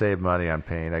wanted to save money on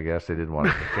paint. I guess they didn't want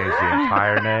to change the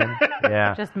entire name.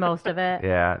 Yeah, just most of it.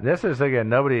 Yeah, this is again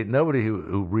nobody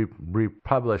who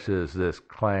republishes this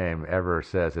claim ever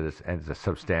says it is and it's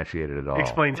substantiated at all.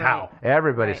 Explains how.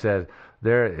 Everybody says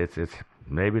it's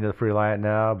maybe the Freeliant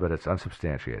now, but it's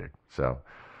unsubstantiated. So.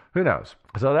 Who knows?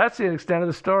 So that's the extent of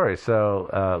the story.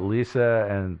 So Lisa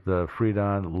and the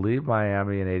Freedon leave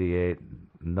Miami in '88.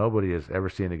 Nobody is ever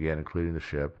seen again, including the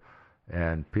ship.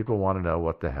 And people want to know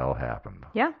what the hell happened.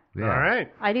 Yeah. All right.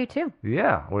 I do too.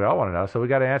 Yeah, we all want to know. So we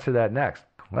got to answer that next.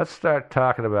 Let's start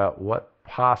talking about what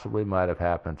possibly might have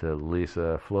happened to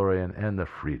Lisa, Florian, and the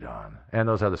Freedon. And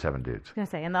those other 7 dudes. I was going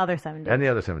to say, and the other 7 dudes. And the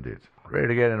other 7 dudes. Ready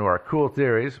to get into our cool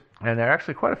theories. And there are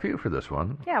actually quite a few for this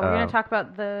one. Yeah, we're going to talk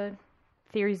about the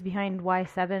theories behind why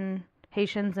 7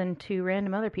 Haitians and 2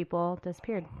 random other people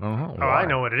disappeared. I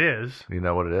know what it is. You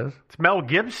know what it is? It's Mel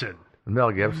Gibson.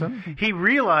 Mel Gibson? He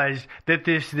realized that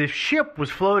this ship was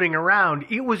floating around.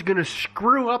 It was going to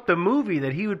screw up the movie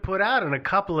that he would put out in a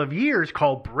couple of years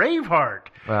called Braveheart.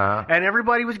 And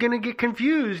everybody was going to get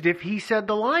confused if he said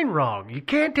the line wrong. You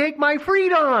can't take my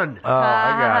Freedon. Oh,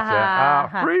 I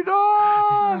gotcha.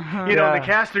 Freedon! You know, the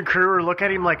cast and crew are looking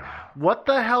at him like, what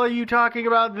the hell are you talking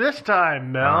about this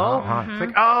time, Mel? It's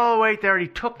like, oh, wait, they already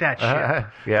took that ship.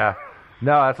 Yeah.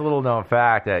 No, that's a little known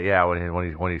fact that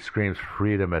when he screams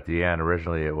freedom at the end,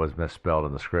 originally it was misspelled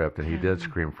in the script, and he did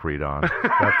scream freedom.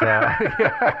 But yeah.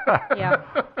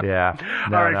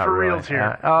 No, all right, for reals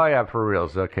here. For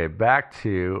reals. Okay, back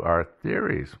to our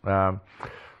theories.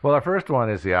 Well, our first one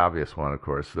is the obvious one, of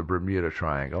course, the Bermuda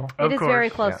Triangle. It is very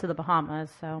close to the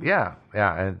Bahamas, so. Yeah,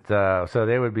 and so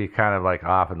they would be kind of like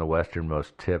off in the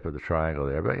westernmost tip of the triangle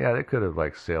there. But yeah, they could have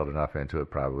like sailed enough into it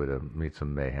probably to meet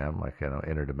some mayhem, like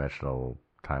interdimensional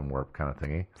time warp kind of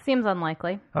thingy. Seems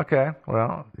unlikely. Okay,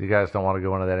 well, you guys don't want to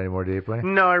go into that any more deeply?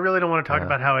 No, I really don't want to talk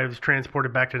about how I was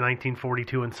transported back to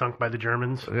 1942 and sunk by the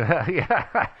Germans.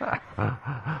 Yeah.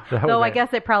 Though I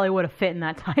guess it probably would have fit in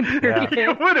that time period.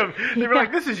 It would have. They were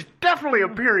like, this is definitely a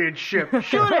period ship.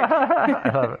 Shoot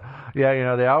it!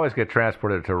 Yeah, they always get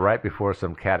transported to right before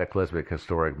some cataclysmic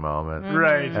historic moment. Mm-hmm.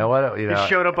 Right. And what, It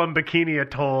showed up on Bikini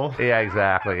Atoll. Yeah,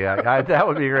 exactly. Yeah, that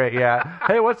would be great. Yeah.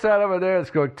 Hey, what's that over there? It's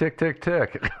going tick, tick,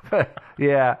 tick.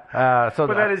 Yeah.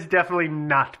 But that is definitely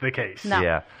not the case. No.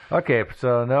 Yeah. Okay,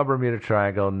 so no Bermuda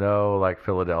Triangle, no like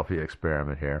Philadelphia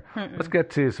experiment here. Let's get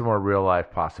to some more real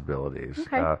life possibilities.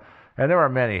 Okay. And there are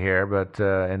many here, but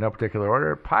in no particular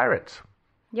order, pirates.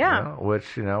 Yeah.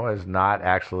 Which, is not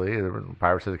actually,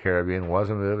 Pirates of the Caribbean was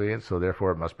a movie, and so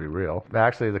therefore it must be real.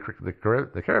 Actually,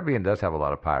 the Caribbean does have a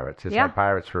lot of pirates. It's had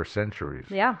pirates for centuries.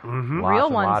 Yeah. Mm-hmm.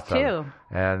 Real ones, too.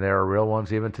 And there are real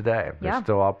ones even today. Yeah.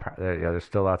 They're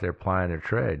still out there plying their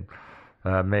trade.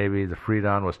 Maybe the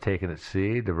Freedon was taken at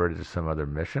sea, diverted to some other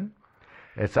mission.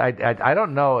 I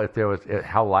don't know if there was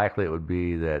how likely it would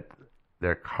be that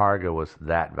their cargo was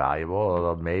that valuable,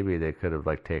 although maybe they could have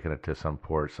taken it to some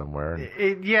port somewhere.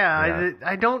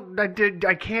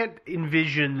 I can't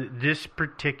envision this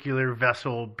particular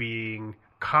vessel being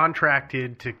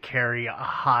contracted to carry a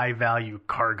high value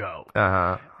cargo.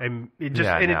 And it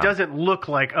doesn't look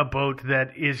like a boat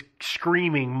that is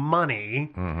screaming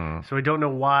money. Mm-hmm. So I don't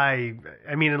know why.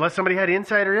 I mean, unless somebody had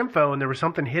insider info and there was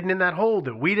something hidden in that hold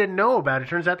that we didn't know about. It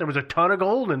turns out there was a ton of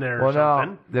gold in there or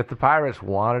something. No, if the pirates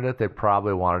wanted it, they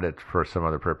probably wanted it for some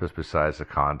other purpose besides the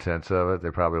contents of it.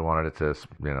 They probably wanted it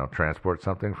to, transport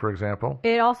something, for example.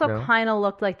 It also kind of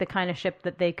looked like the kind of ship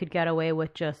that they could get away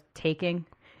with just taking.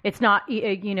 It's not,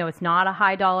 it's not a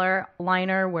high dollar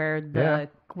liner where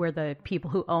the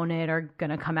people who own it are going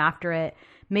to come after it.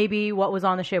 Maybe what was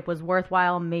on the ship was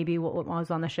worthwhile. Maybe what was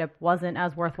on the ship wasn't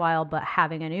as worthwhile, but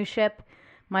having a new ship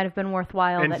might have been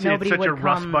worthwhile. And that nobody it's such would a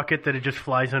rust bucket that it just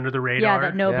flies under the radar. Yeah,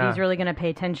 that nobody's really going to pay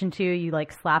attention to. You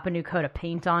slap a new coat of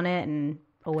paint on it and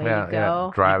away you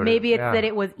go. Maybe it's that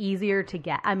it was easier to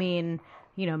get. I mean,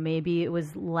 maybe it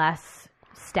was less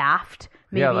staffed.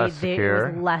 Maybe it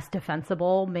was less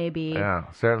defensible. Maybe. Yeah,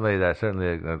 certainly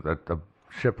a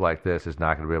ship like this is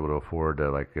not going to be able to afford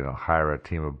to hire a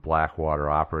team of Blackwater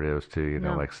operatives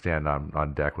to stand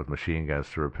on deck with machine guns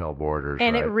to repel boarders.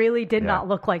 And it really did not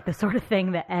look like the sort of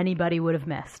thing that anybody would have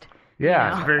missed.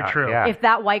 Yeah, that's very true. If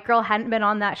that white girl hadn't been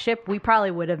on that ship, we probably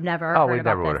would have never heard about this. Oh, we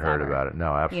never would have heard about it.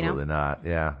 No, absolutely not.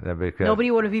 Yeah. Because nobody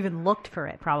would have even looked for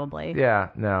it, probably. Yeah,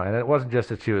 no. And it wasn't just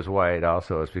that she was white.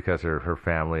 Also, it was because her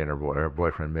family and her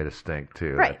boyfriend made a stink,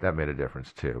 too. Right. That made a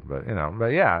difference, too. But,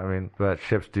 but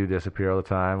ships do disappear all the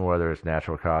time, whether it's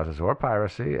natural causes or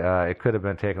piracy. It could have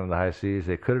been taken on the high seas.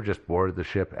 They could have just boarded the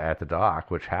ship at the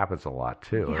dock, which happens a lot,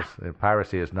 too. Yeah.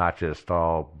 Piracy is not just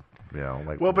all...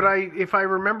 but if I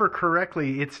remember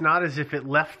correctly, it's not as if it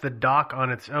left the dock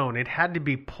on its own. It had to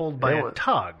be pulled by a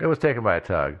tug. It was taken by a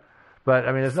tug. But,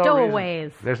 I mean, there's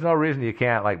no reason you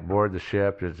can't, board the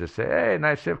ship. Just say, hey,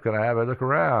 nice ship, can I have a look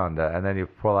around? And then you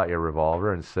pull out your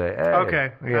revolver and say, hey.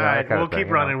 Okay, all right, we'll keep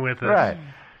running with this. Right.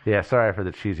 Yeah, sorry for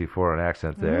the cheesy foreign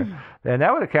accent there. And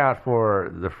that would account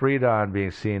for the Freedon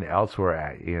being seen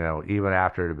elsewhere, even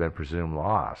after it had been presumed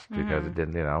lost, because it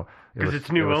didn't, because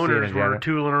its new owners were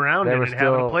tooling around it and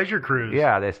having a pleasure cruise.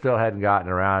 Yeah, they still hadn't gotten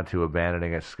around to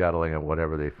abandoning it, scuttling it,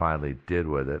 whatever they finally did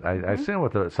with it. I assume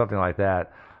with something like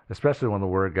that, especially when the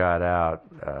word got out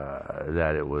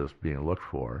that it was being looked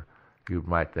for, you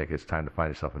might think it's time to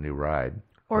find yourself a new ride.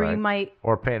 Or you might...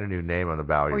 Or paint a new name on the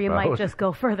bow of your boat. Or you might just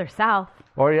go further south.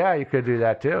 Or, you could do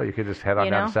that, too. You could just head on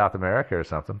down to South America or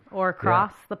something. Or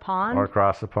cross the pond. Or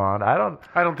cross the pond. I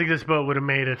don't think this boat would have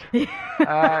made it.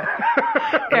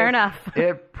 Fair enough.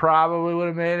 It probably would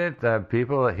have made it.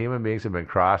 Human beings have been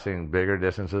crossing bigger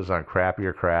distances on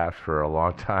crappier crafts for a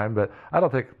long time, but I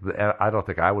don't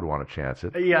think I would want to chance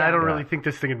it. Yeah, I don't really think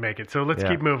this thing would make it, so let's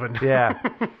keep moving. Yeah.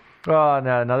 Well,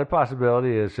 another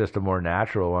possibility is just a more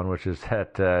natural one, which is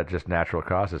that just natural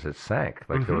causes it sank.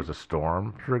 There was a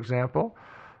storm, for example.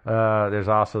 There's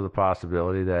also the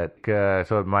possibility that,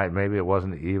 maybe it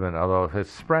wasn't even, although if it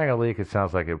sprang a leak, it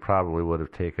sounds like it probably would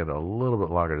have taken a little bit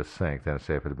longer to sink than,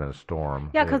 say, if it had been a storm.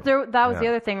 Yeah, because that was the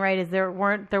other thing, right, is there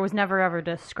was never ever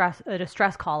a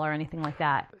distress call or anything like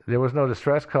that. There was no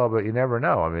distress call, but you never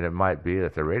know. I mean, it might be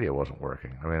that the radio wasn't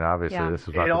working. I mean, obviously, this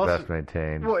is not the best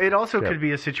maintained. Well, it also could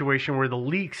be a situation where the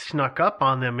leak snuck up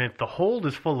on them. If the hold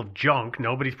is full of junk,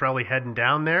 nobody's probably heading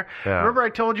down there. Yeah. Remember I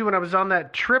told you when I was on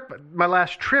that trip, my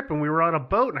last trip, and we were on a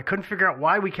boat, and I couldn't figure out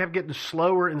why we kept getting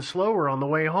slower and slower on the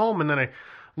way home, and then I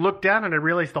looked down and I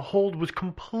realized the hold was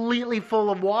completely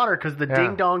full of water because the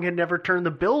ding-dong had never turned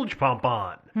the bilge pump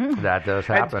on. That does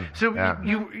happen. And so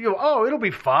it'll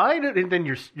be fine, and then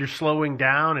you're slowing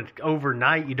down, and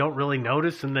overnight you don't really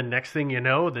notice, and then next thing you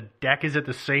know, the deck is at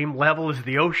the same level as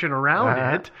the ocean around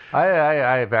it.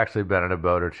 I've actually been in a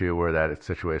boat or two where that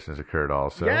situation has occurred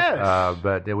also. Yes.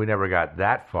 But we never got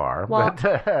that far. Well,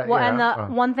 and the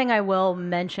one thing I will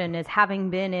mention is having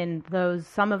been in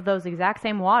some of those exact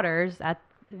same waters at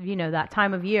that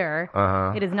time of year,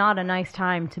 it is not a nice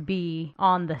time to be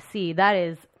on the sea.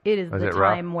 It is the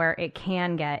time where it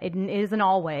can get, it isn't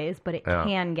always, but it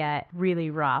can get really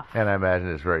rough. And I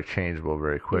imagine it's very changeable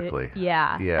very quickly.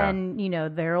 Yeah. And,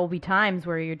 there will be times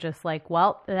where you're just like,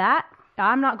 well,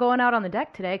 I'm not going out on the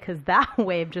deck today because that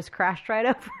wave just crashed right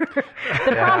over the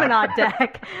promenade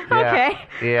deck. Okay.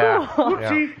 Yeah. Cool.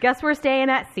 Yeah. Guess we're staying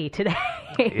at sea today.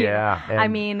 Yeah. I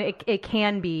mean, it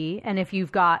can be. And if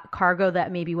you've got cargo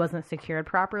that maybe wasn't secured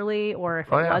properly, or if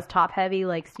it was top heavy,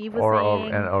 like Steve was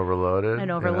saying. And overloaded.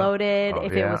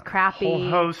 If it was crappy. Whole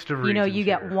host of reasons you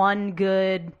get one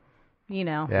good...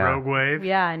 rogue wave.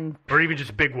 Yeah. Or even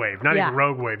just big wave. Not even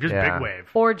rogue wave, just big wave.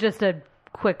 Or just a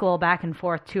quick little back and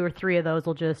forth. 2 or 3 of those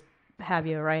will just have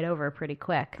you right over pretty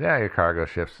quick. Yeah, your cargo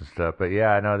ships and stuff. But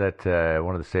I know that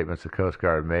one of the statements the Coast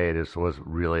Guard made was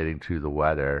relating to the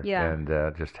weather and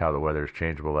just how the weather is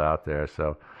changeable out there.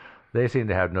 So they seem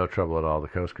to have no trouble at all, the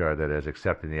Coast Guard, that is,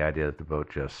 accepting the idea that the boat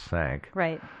just sank.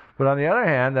 Right. But on the other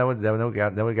hand,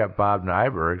 then we got Bob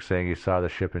Nyberg saying he saw the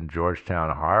ship in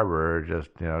Georgetown Harbor just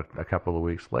a couple of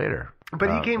weeks later. But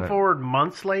he came forward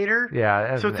months later.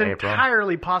 Yeah, so it's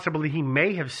entirely possible that he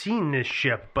may have seen this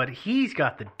ship, but he's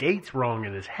got the dates wrong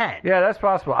in his head. Yeah, that's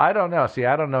possible. I don't know. See,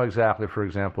 I don't know exactly, for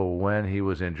example, when he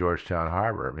was in Georgetown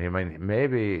Harbor. I mean,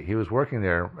 maybe he was working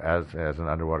there as an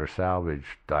underwater salvage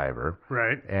diver.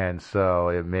 Right. And so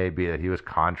it may be that he was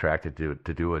contracted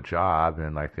to do a job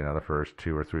in the first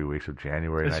 2 or 3 weeks of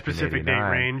January 1989. A specific date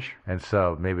range. And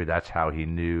so maybe that's how he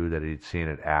knew that he'd seen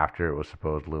it after it was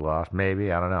supposedly lost.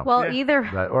 Maybe, I don't know. Well,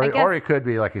 or he could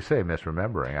be, like you say,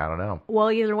 misremembering. I don't know.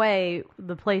 Well, either way,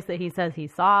 the place that he says he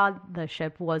saw the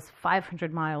ship was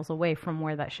 500 miles away from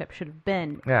where that ship should have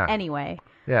been anyway.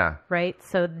 Yeah. Right?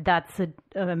 So that's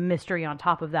a mystery on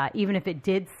top of that. Even if it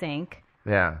did sink.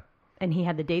 Yeah. And he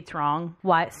had the dates wrong.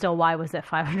 Why was it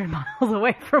 500 miles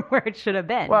away from where it should have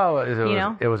been? Well,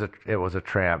 it was a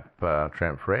tramp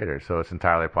freighter, so it's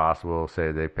entirely possible.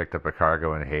 Say they picked up a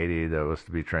cargo in Haiti that was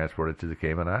to be transported to the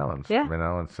Cayman Islands. Yeah.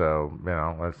 And so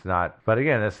it's not. But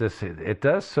again, it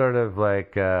does sort of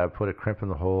like put a crimp in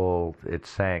the whole "it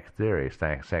sank" theory,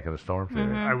 sank in the storm theory.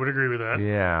 Mm-hmm. I would agree with that.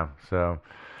 Yeah. So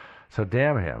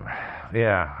damn him.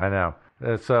 Yeah, I know.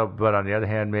 But on the other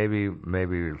hand,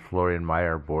 maybe Florian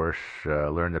Meyer-Bosch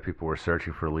learned that people were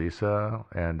searching for Lisa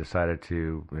and decided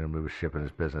to move a ship in his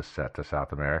business set to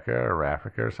South America or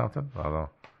Africa or something. I don't know.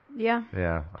 Yeah.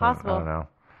 Yeah. Possible. I don't know.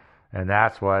 And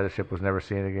that's why the ship was never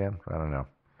seen again. I don't know.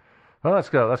 Well, let's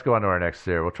go on to our next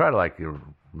theory. We'll try to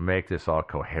make this all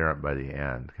coherent by the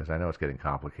end because I know it's getting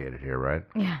complicated here, right?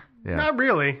 Yeah. Not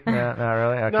really. Yeah. Not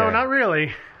really. Okay. No, not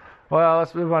really. Well,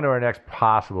 let's move on to our next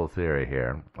possible theory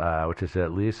here, which is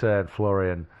that Lisa and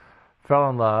Florian fell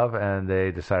in love and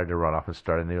they decided to run off and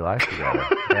start a new life together.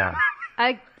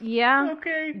 Yeah.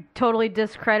 Okay. Totally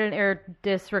disregarding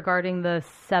the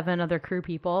 7 other crew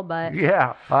people, but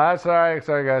yeah. Sorry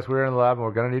guys, we're in the lab and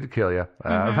we're gonna need to kill you.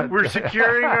 We're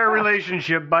securing our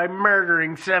relationship by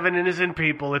murdering 7 innocent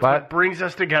people. It's what brings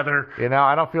us together.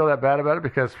 I don't feel that bad about it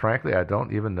because frankly, I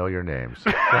don't even know your names.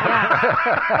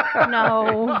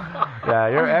 No. Yeah,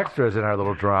 you're extras in our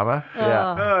little drama.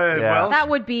 Well, that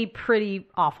would be pretty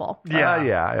awful.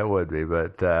 Yeah, it would be,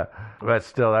 but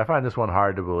still, I find this one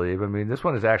hard to believe. I mean, this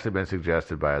one has actually been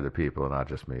suggested by other people and not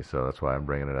just me, so that's why I'm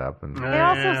bringing it up. And it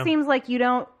also seems like you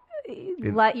don't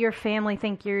let your family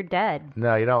think you're dead.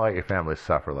 No, you don't let your family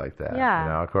suffer like that.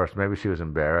 Yeah. Of course, maybe she was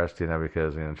embarrassed,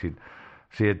 because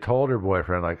she had told her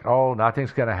boyfriend like, "Oh,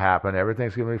 nothing's going to happen,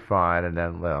 everything's going to be fine," and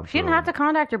then she didn't have to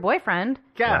contact her boyfriend.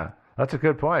 Yeah. That's a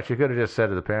good point. She could have just said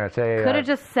to the parents, "Hey, could have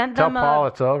just sent tell them Paul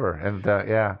it's over," and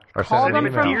or call send them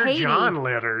an from email. Haiti. Dear John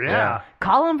letter, yeah.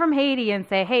 Call them from Haiti and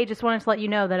say, "Hey, just wanted to let you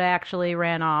know that I actually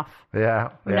ran off. Yeah,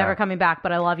 I'm never coming back,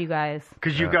 but I love you guys."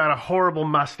 Because you've got a horrible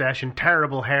mustache and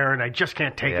terrible hair, and I just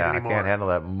can't take it anymore. I can't handle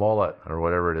that mullet or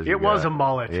whatever it is. It was a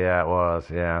mullet. Yeah, it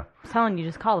was. Yeah. I'm telling you,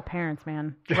 just call the parents,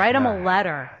 man. Write them a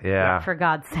letter. Yeah. For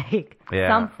God's sake. Yeah.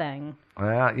 Something.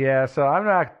 Well, yeah. So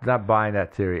I'm not buying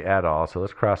that theory at all. So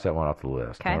let's cross that one off the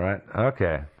list. Okay. All right.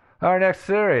 Okay. Our next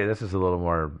theory. This is a little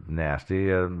more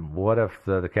nasty. What if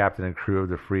the captain and crew of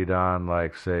the Freedon,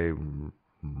 like, say,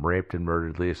 raped and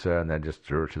murdered Lisa and then just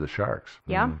threw her to the sharks?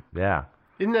 Yeah. Yeah.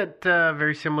 Isn't that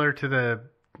very similar to the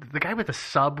guy with the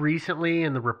sub recently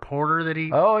and the reporter that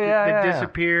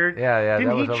disappeared? Yeah.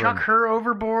 Didn't he chuck her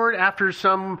overboard after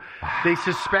they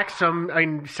suspect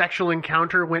some sexual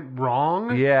encounter went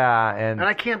wrong? Yeah, and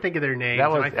I can't think of their names.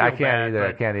 I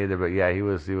can't either. But yeah, he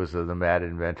was the mad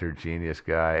inventor, genius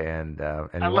guy, and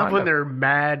I love when they're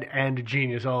mad and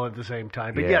genius all at the same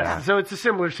time. But yes, so it's a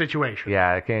similar situation.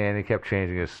 Yeah, and he kept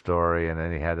changing his story, and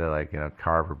then he had to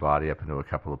carve her body up into a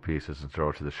couple of pieces and throw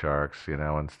it to the sharks,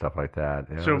 and stuff like that.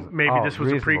 So maybe this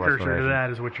was a precursor to that,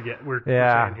 is what we're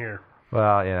saying here.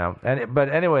 Well, but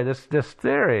anyway, this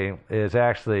theory is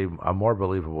actually a more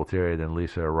believable theory than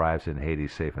Lisa arrives in Haiti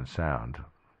safe and sound.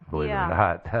 Believe it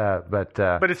or not,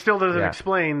 but it still doesn't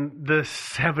explain the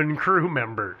 7 crew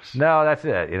members. No, that's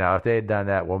it. If they had done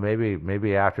that, well,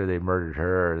 maybe after they murdered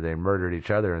her, they murdered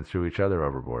each other and threw each other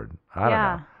overboard. I don't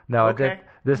know. No, okay.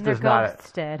 This does not.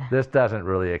 Ghosted. This doesn't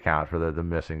really account for the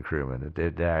missing crewman.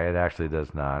 It actually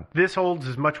does not. This holds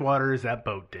as much water as that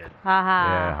boat did.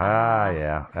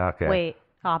 Yeah. Okay. Wait,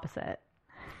 opposite.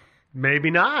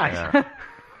 Maybe not. Yeah.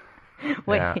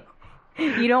 Wait,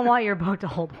 you don't want your boat to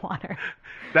hold water.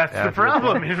 That's the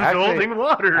problem. It's holding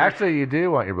water. Actually, you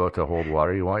do want your boat to hold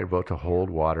water. You want your boat to hold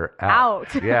water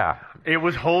out. Yeah. It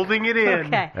was holding it in.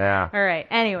 Okay. Yeah. All right.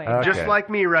 Anyway. Okay. Just like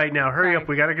me right now. Hurry up.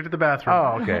 We got to get to the bathroom.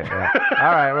 Oh, okay. Yeah.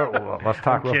 All right. Let's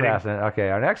talk real fast then. Okay.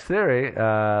 Our next theory,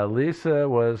 Lisa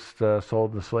was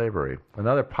sold into slavery.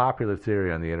 Another popular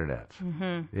theory on the internet.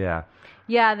 Mm-hmm. Yeah.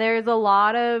 Yeah, there's a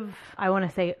lot of, I want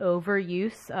to say,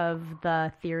 overuse of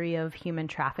the theory of human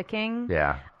trafficking.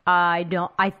 Yeah.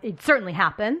 It certainly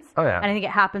happens. Oh, yeah. And I think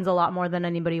it happens a lot more than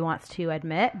anybody wants to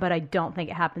admit, but I don't think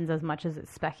it happens as much as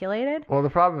it's speculated. Well, the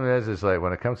problem is like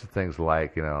when it comes to things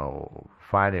like,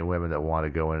 finding women that want to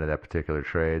go into that particular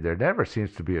trade, there never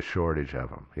seems to be a shortage of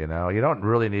them. You don't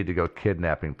really need to go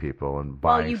kidnapping people and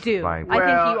buying. Well, you do.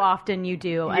 I think you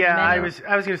do. Yeah, I was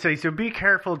going to say, so be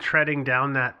careful treading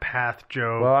down that path,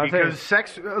 Joe, well, because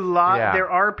there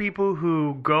are people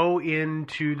who go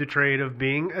into the trade of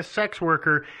being a sex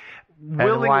worker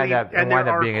willingly, and wind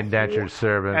up being indentured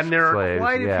servants, and there slaves. are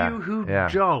quite a few who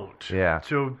don't. Yeah.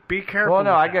 So be careful. Well,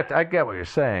 no, I get what you're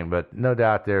saying, but no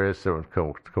doubt there is some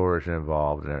coercion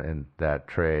involved in that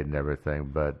trade and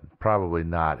everything, but probably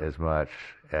not as much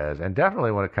as, and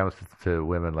definitely when it comes to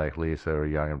women like Lisa or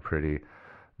young and pretty.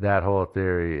 That whole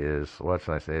theory is, what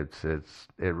should I say? It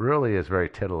really is very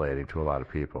titillating to a lot of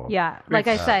people. Yeah, like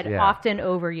I said, often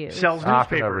overused. Sells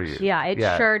newspapers. Yeah, it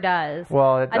sure does.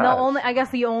 Well, it does.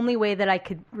 And the only way that I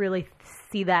could really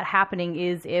see that happening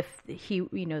is if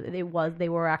they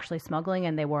were actually smuggling,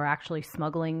 and they were actually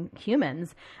smuggling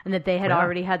humans, and that they had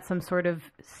already had some sort of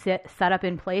set up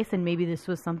in place, and maybe this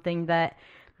was something that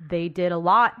they did a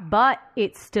lot, but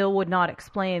it still would not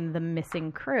explain the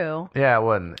missing crew. Yeah, it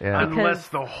wouldn't. Yeah. Unless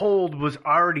the hold was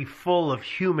already full of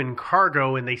human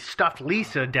cargo and they stuffed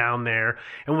Lisa down there.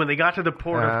 And when they got to the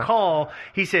port of call,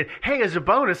 he said, "Hey, as a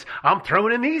bonus, I'm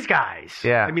throwing in these guys."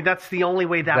 Yeah. I mean, that's the only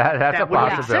way that a would make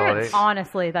possibility. sense.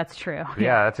 Honestly, that's true.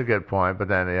 Yeah, that's a good point. But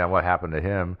then, what happened to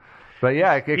him? But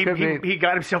yeah, it could be. He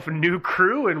got himself a new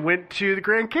crew and went to the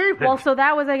Grand Cayman. Well, so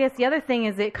that was, I guess, the other thing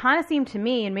is it kind of seemed to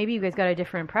me, and maybe you guys got a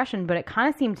different impression, but it kind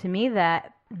of seemed to me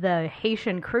that the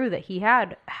Haitian crew that he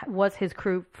had was his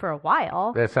crew for a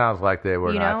while. It sounds like they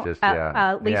were not just,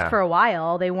 at least for a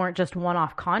while. They weren't just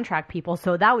one-off contract people,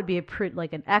 so that would be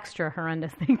an extra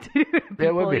horrendous thing to do to people.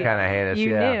 It would be kind of heinous,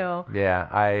 you knew.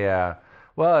 Yeah,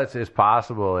 well, it's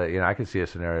possible. I could see a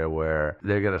scenario where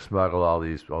they're going to smuggle all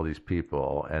these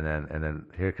people, and then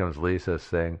here comes Lisa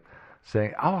saying,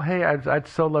 "Oh, hey, I'd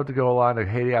so love to go along to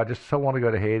Haiti. I just so want to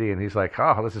go to Haiti." And he's like,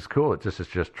 "Oh, this is cool. It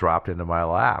just dropped into my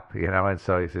lap, And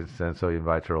so he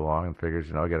invites her along and figures,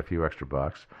 I get a few extra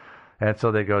bucks, and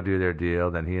so they go do their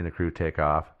deal. Then he and the crew take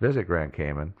off, visit Grand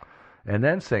Cayman, and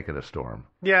then sink in a storm.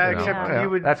 Yeah,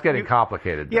 except that's getting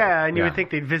complicated. Though. Yeah, and you would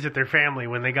think they'd visit their family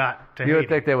when they got to Haiti. You would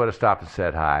think they would have stopped and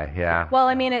said hi. Yeah. Well,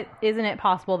 I mean, isn't it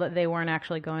possible that they weren't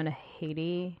actually going to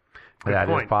Haiti? That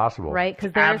is possible. Right?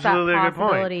 Because there's Absolutely that a good point.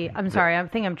 possibility. I'm sorry, I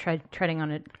think I'm treading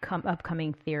on an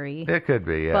upcoming theory. It could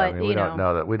be, yeah. But, I mean, we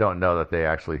don't know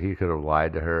that he could have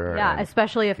lied to her. Yeah,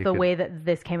 especially if the way that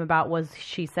this came about was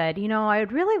she said, I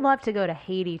would really love to go to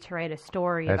Haiti to write a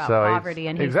story about poverty.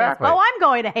 And he says, I'm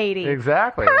going to Haiti.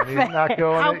 Exactly. Perfect. And he's not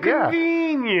going How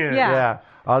convenient. Yeah.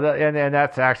 And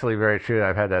that's actually very true.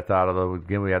 I've had that thought, although,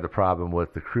 again, we had the problem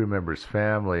with the crew members'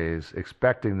 families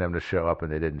expecting them to show up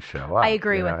and they didn't show up. I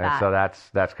agree with that. And so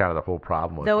that's kind of the whole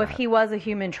problem with Though that. if he was a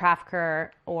human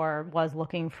trafficker or was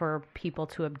looking for people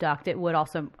to abduct, it would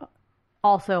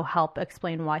also help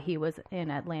explain why he was in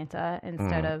Atlanta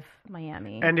instead of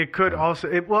Miami. And it could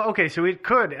so it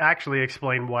could actually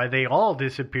explain why they all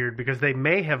disappeared, because they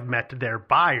may have met their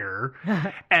buyer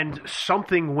and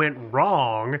something went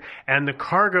wrong and the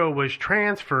cargo was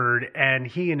transferred and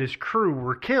he and his crew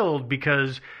were killed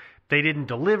because they didn't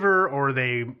deliver, or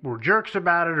they were jerks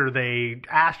about it, or they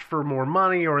asked for more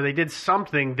money, or they did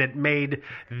something that made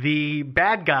the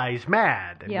bad guys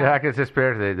mad. Yeah, because it's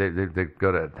fair. They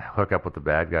go to hook up with the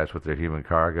bad guys with their human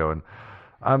cargo, and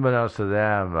unbeknownst to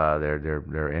them,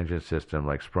 their engine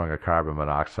system sprung a carbon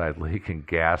monoxide leak and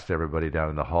gassed everybody down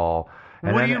in the hull.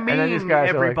 And what do you mean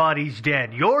everybody's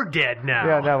dead? You're dead now.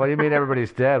 Yeah, no, what do you mean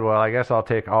everybody's dead? Well, I guess I'll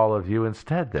take all of you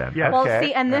instead then. Yeah. Well,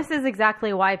 see, and this is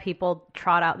exactly why people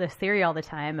trot out this theory all the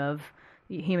time of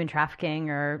human trafficking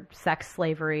or sex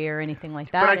slavery or anything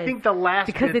like that. But I think the last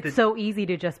because it's so easy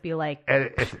to just be like,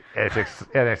 and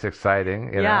it's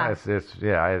exciting. You know?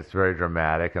 It's very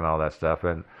dramatic and all that stuff.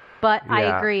 But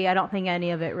I agree. I don't think any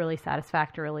of it really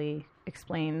satisfactorily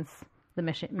explains the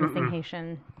missing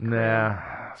Haitian. Nah.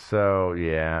 So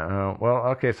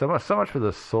okay. So much for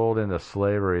the sold into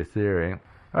slavery theory.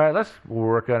 All right, let's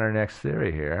work on our next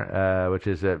theory here, which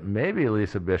is that maybe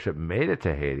Lisa Bishop made it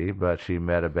to Haiti, but she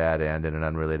met a bad end in an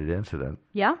unrelated incident.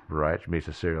 Yeah. Right. She meets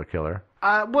a serial killer.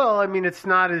 Well, I mean, it's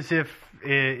not as if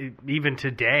even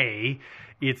today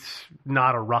it's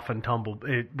not a rough and tumble.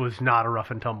 It was not a rough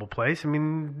and tumble place. I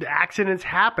mean, accidents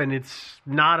happen. It's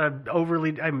not a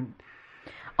overly.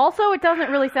 Also, it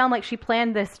doesn't really sound like she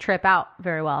planned this trip out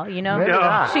very well, Maybe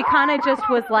not. She kind of just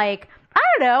was like, I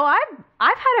don't know,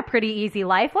 I've had a pretty easy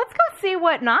life. Let's go see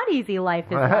what not easy life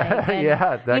is like.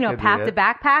 And, packed a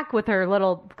backpack with her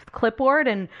little clipboard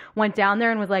and went down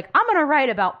there and was like, I'm going to write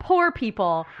about poor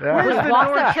people. Where's the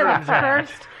Walked up to Nordstrom's the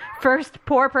at? first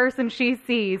poor person she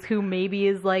sees who maybe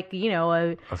is like,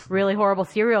 a really horrible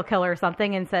serial killer or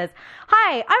something, and says,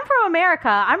 hi, I'm from America.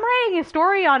 I'm writing a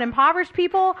story on impoverished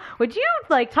people. Would you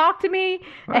talk to me?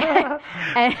 And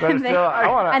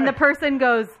the person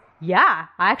goes, yeah,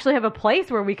 I actually have a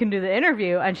place where we can do the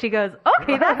interview. And she goes,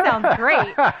 okay, that sounds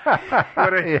great.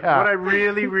 What I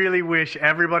really, really wish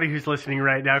everybody who's listening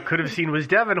right now could have seen was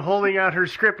Devin holding out her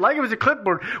script like it was a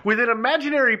clipboard with an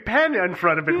imaginary pen in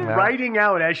front of it, writing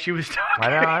out as she was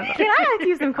talking. Can I ask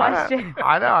you some questions?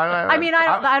 I know. I mean,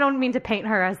 I don't mean to paint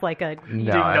her as like a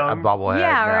bubblehead.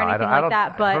 Yeah, or anything like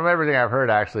that. But from everything I've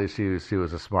heard, actually, she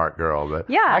was a smart girl. But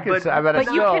yeah,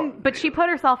 but she put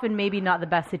herself in maybe not the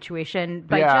best situation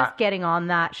by just getting on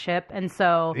that ship, and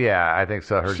so I think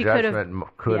so. Her judgment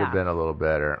could have been a little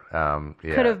better.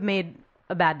 Could have made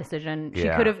a bad decision.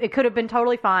 It could have been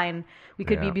totally fine. We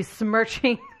could be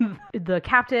besmirching the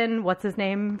captain. What's his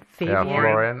name?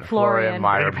 Florian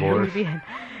Meyer-Busch.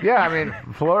 Yeah, I mean,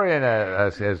 Florian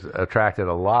has attracted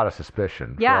a lot of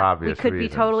suspicion for obvious reasons. We could be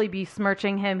totally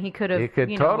besmirching him. He could have. He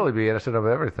could totally be innocent of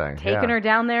everything. Taken her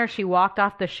down there. She walked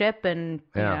off the ship and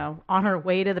on her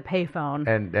way to the payphone.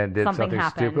 And did something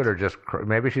stupid, or just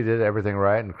maybe she did everything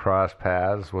right and crossed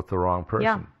paths with the wrong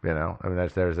person. Yeah. I mean,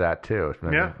 there's that too.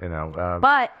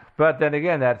 But then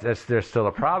again, there's still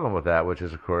a problem with that, which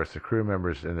is, of course, the crew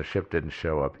members in the ship didn't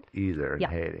show up either in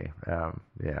Haiti.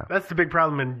 That's the big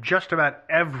problem in just about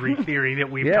every theory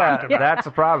that we've talked about. That's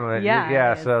the problem.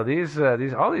 So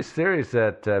all these theories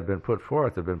that have been put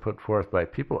forth by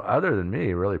people other than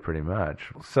me, really, pretty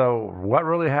much. So what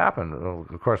really happened? Well,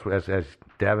 of course, as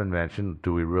Devin mentioned,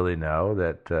 do we really know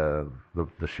that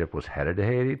the ship was headed to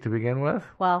Haiti to begin with?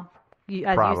 Well,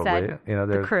 probably. You said,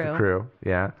 there's the crew.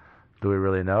 Yeah. Do we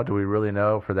really know? Do we really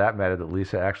know, for that matter, that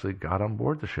Lisa actually got on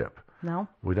board the ship? No.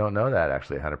 We don't know that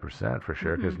actually 100% for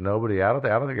sure, because nobody, I don't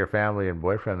think her family and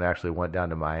boyfriend actually went down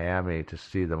to Miami to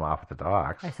see them off at the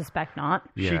docks. I suspect not.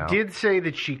 She did say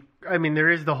that there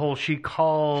is the whole, she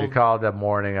called the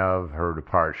morning of her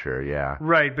departure,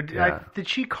 Right, but did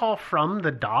she call from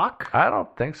the dock? I don't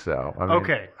think so.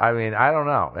 Okay. I mean, I don't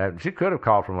know. She could have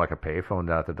called from like a payphone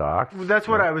down at the docks. That's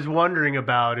what I was wondering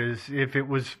about, is if it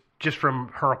was just from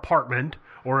her apartment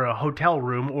or a hotel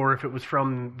room, or if it was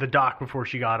from the dock before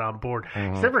she got on board.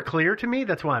 It's never clear to me.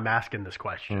 That's why I'm asking this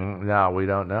question. No, we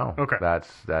don't know. Okay. That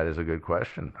is a good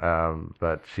question.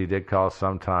 But she did call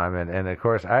sometime, and of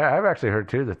course, I've actually heard,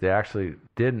 too, that they actually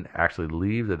didn't actually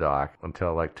leave the dock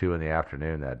until like 2 in the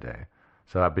afternoon that day.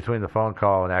 So between the phone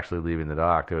call and actually leaving the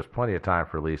dock, there was plenty of time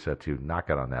for Lisa to not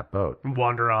get on that boat.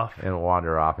 Wander off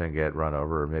and get run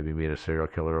over, or maybe meet a serial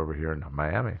killer over here in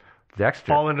Miami. Dexter.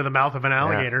 Fall into the mouth of an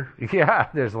alligator. Yeah,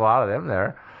 there's a lot of them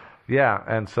there. Yeah,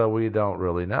 and so we don't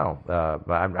really know.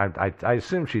 But I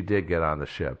assume she did get on the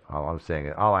ship. All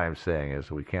I am saying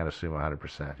is we can't assume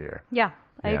 100% here. Yeah,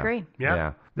 I agree.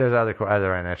 Yeah. There's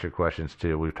other unanswered questions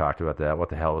too. We've talked about that. What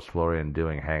the hell was Florian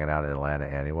doing hanging out in Atlanta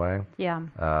anyway? Yeah.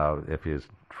 If his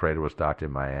freighter was docked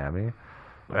in Miami.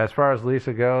 As far as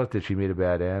Lisa goes, did she meet a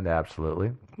bad end?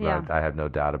 Absolutely. Yeah. I have no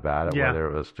doubt about it. Yeah. Whether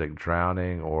it was like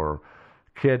drowning or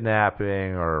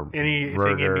kidnapping or anything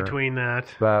murder. in between that.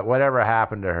 But whatever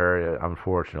happened to her,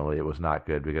 unfortunately, it was not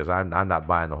good, because I'm not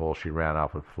buying the whole she ran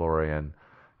off with Florian,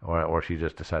 or she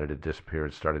just decided to disappear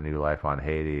and start a new life on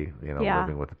Haiti,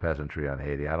 living with the peasantry on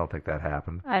Haiti. I don't think that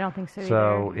happened. I don't think so either.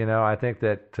 So, I think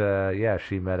that,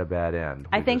 she met a bad end.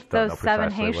 I think those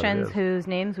 7 Haitians whose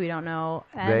names we don't know,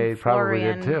 and they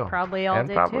Florian probably did too. Probably all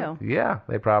did too. Yeah,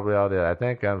 they probably all did. I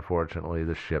think, unfortunately,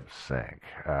 the ship sank.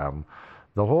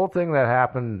 The whole thing that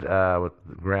happened with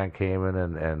Grand Cayman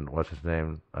and what's his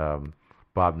name, Bob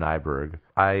Nyberg,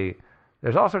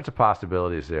 there's all sorts of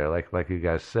possibilities there. Like you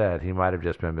guys said, he might have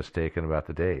just been mistaken about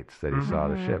the dates that he saw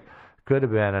the ship. Could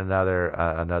have been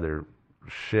another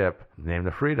ship named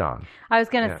the Freedom. I was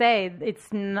going to say, it's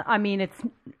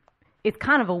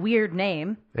kind of a weird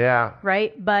name. Yeah.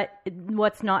 Right? But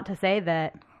what's not to say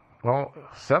that... Well,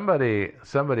 somebody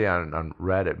on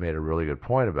Reddit made a really good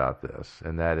point about this,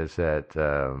 and that is that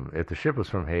if the ship was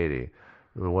from Haiti,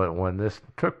 when this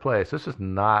took place, this is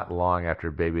not long after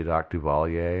Baby Doc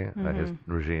Duvalier and his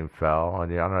regime fell.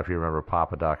 And I don't know if you remember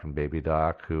Papa Doc and Baby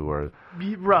Doc, who were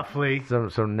roughly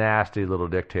some nasty little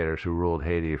dictators who ruled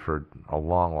Haiti for a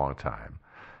long, long time.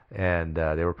 And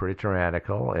they were pretty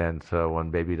tyrannical. And so when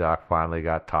Baby Doc finally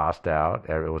got tossed out,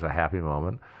 it was a happy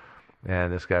moment.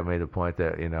 And this guy made the point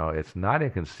that, it's not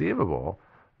inconceivable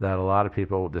that a lot of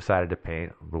people decided to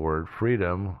paint the word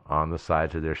freedom on the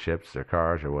sides of their ships, their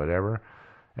cars, or whatever.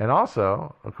 And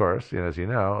also, of course, as you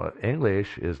know,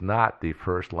 English is not the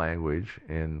first language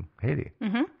in Haiti.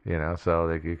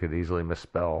 So you could easily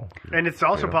misspell. And it's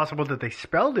also possible that they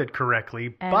spelled it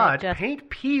correctly, but paint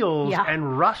peels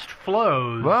and rust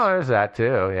flows. Well, there's that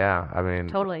too, yeah. I mean...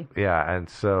 Totally. Yeah, and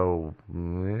so, I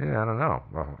don't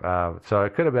know. So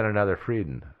it could have been another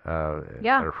Frieden.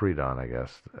 Or Freedon, I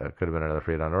guess. It could have been another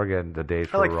Freedon. Or again, the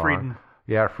dates were wrong. Frieden.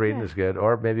 Yeah, Frieden is good.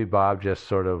 Or maybe Bob just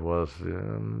sort of was,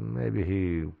 maybe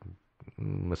he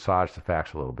massaged the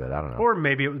facts a little bit. I don't know. Or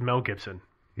maybe it was Mel Gibson.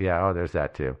 Yeah, there's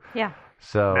that too. Yeah.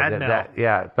 So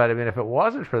but I mean, if it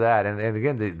wasn't for that, and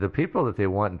again, the people that they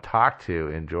went and talked to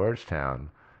in Georgetown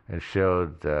and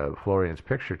showed Florian's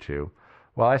picture to,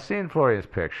 well, I seen Florian's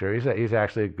picture. He's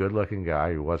actually a good-looking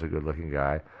guy. He was a good-looking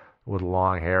guy with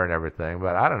long hair and everything,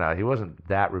 but I don't know. He wasn't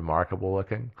that remarkable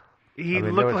looking. He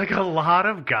looked like a lot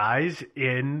of guys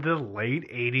in the late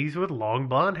 80s with long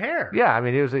blonde hair. Yeah, I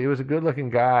mean, he was a good-looking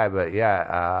guy, but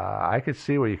I could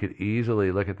see where you could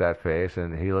easily look at that face,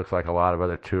 and he looks like a lot of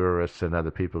other tourists and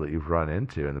other people that you've run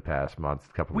into in the past couple of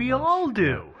months. We all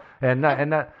do.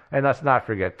 Yeah. And let's not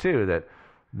forget too that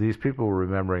these people were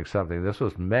remembering something. This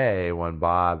was May when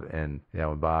Bob and so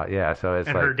it's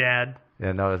and like her dad. Yeah,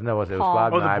 it was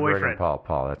Bob Nyberg and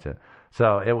Paul. That's it.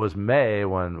 So it was May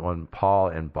when Paul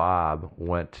and Bob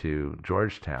went to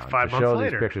Georgetown to show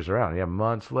these pictures around. Yeah,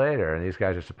 months later, and these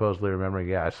guys are supposedly remembering.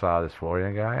 Yeah, I saw this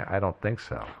Florian guy. I don't think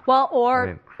so. Well,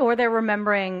 or they're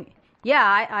remembering.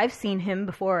 Yeah, I've seen him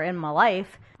before in my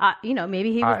life.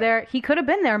 Maybe he was there. He could have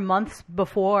been there months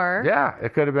before. Yeah,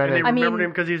 it could have been. And they remembered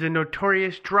him because he was a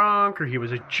notorious drunk, or he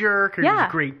was a jerk, or he was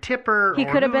a great tipper. He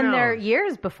could have been there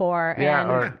years before,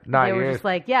 and they were just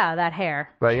like, that hair.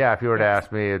 But yeah, if you were to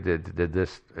ask me, did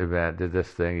this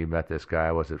thing, you met this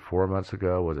guy, was it 4 months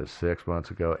ago? Was it 6 months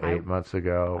ago? 8 months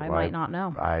ago? I might not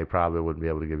know. I probably wouldn't be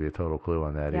able to give you a total clue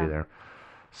on that either.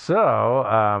 So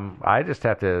I just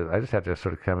have to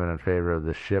sort of come in favor of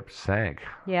the ship sank.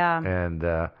 Yeah. And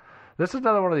this is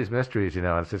another one of these mysteries,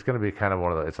 it's going to be kind of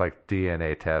one of it's like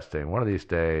DNA testing. One of these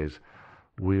days,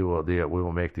 we will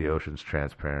make the oceans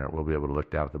transparent. We'll be able to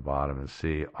look down at the bottom and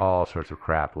see all sorts of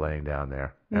crap laying down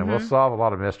there. and we'll solve a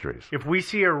lot of mysteries. If we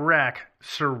see a wreck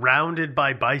surrounded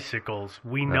by bicycles,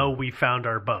 we know we found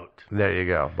our boat. There you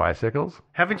go. Bicycles?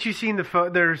 Haven't you seen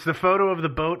there's the photo of the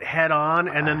boat head on,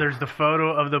 and then there's the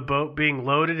photo of the boat being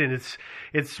loaded, and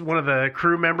it's one of the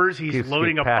crew members. He's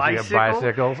loading a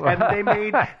bicycle. And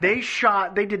they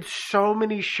did so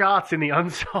many shots in the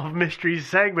Unsolved Mysteries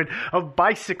segment of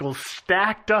bicycles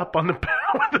stacked up on the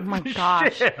bow of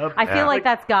the ship. I feel like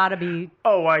that's got to be...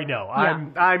 Oh, I know. Yeah.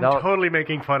 I'm totally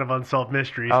making fun of Unsolved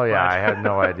Mysteries. Oh, yeah. I had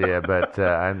no idea, but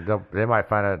they might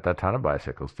find a ton of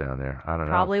bicycles down there. I don't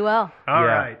know. Probably will. All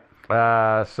right.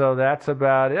 So that's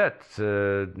about it.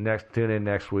 Tune in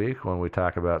next week when we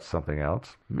talk about something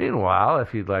else. Meanwhile,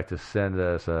 if you'd like to send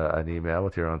us an email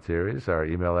with your own theories, our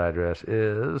email address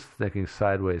is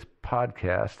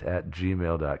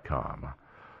thinkingsidewayspodcast@gmail.com.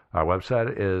 Our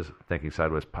website is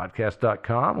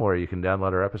thinkingsidewayspodcast.com, where you can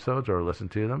download our episodes or listen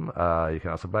to them. You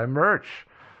can also buy merch.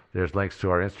 There's links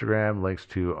to our Instagram, links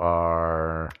to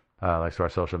our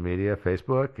social media,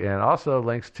 Facebook, and also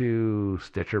links to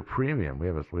Stitcher Premium. We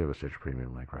have a Stitcher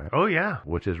Premium link, right? Oh, yeah.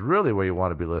 Which is really where you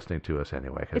want to be listening to us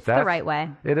anyway. It's the right way.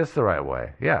 It is the right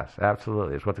way. Yes,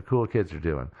 absolutely. It's what the cool kids are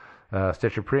doing.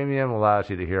 Stitcher Premium allows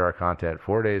you to hear our content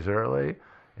 4 days early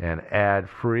and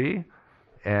ad-free,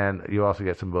 and you also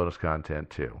get some bonus content,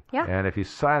 too. Yeah. And if you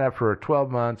sign up for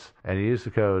 12 months and you use the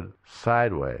code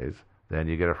SIDEWAYS, then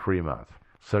you get a free month.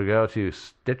 So go to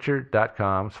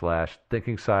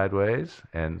Stitcher.com/ThinkingSideways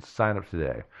and sign up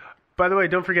today. By the way,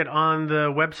 don't forget, on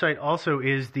the website also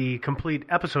is the complete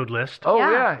episode list. Oh,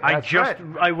 yeah. I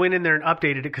went in there and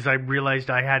updated it because I realized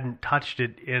I hadn't touched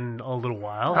it in a little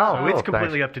while. Oh, so it's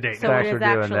completely up to date. So it is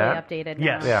actually updated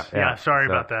now. Yes. Yeah, sorry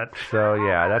about that. So,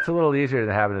 yeah, that's a little easier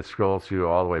than having to scroll through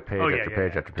all the way page after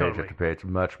page after page totally. after page.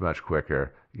 Much, much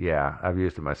quicker. Yeah, I've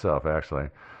used it myself, actually.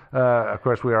 Of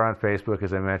course, we are on Facebook,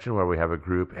 as I mentioned, where we have a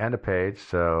group and a page.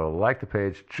 So like the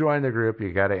page, join the group.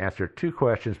 You got to answer 2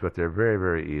 questions, but they're very,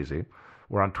 very easy.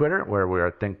 We're on Twitter, where we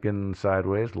are Thinking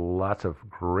Sideways. Lots of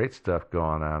great stuff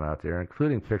going on out there,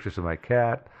 including pictures of my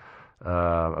cat,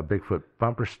 a Bigfoot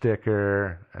bumper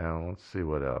sticker, and let's see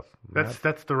what else.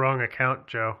 That's the wrong account,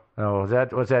 Joe. Oh, was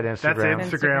that Instagram? That's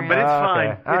Instagram, but it's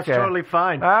fine. Okay. It's totally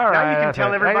fine. All right, now you can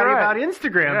tell everybody about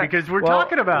Instagram because we're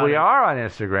talking about it. We are on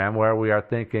Instagram, where we are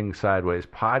Thinking Sideways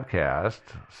Podcast.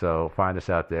 So find us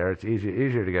out there. It's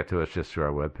easier to get to us just through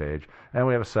our webpage. And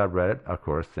we have a subreddit, of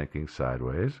course, Thinking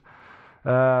Sideways.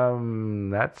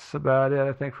 That's about it,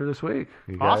 I think, for this week.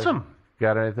 You guys awesome.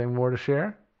 Got anything more to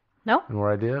share? No.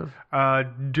 More ideas?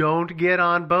 Don't get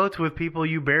on boats with people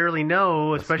you barely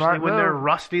know, especially when they're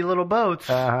rusty little boats.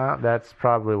 That's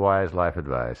probably wise life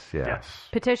advice. Yeah. Yes.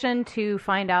 Petition to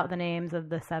find out the names of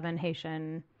the 7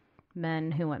 Haitian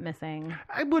men who went missing.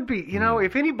 I would be,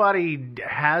 if anybody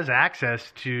has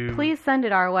access to... Please send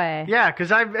it our way. Yeah,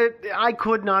 because I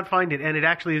could not find it, and it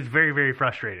actually is very, very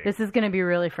frustrating. This is going to be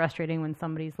really frustrating when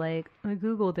somebody's like, I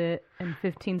Googled it, and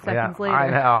 15 seconds later. I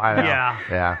know.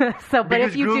 Yeah. But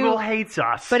because if you Google hates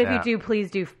us. But if you do,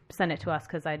 please do send it to us,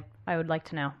 because I would like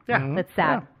to know. Yeah. That's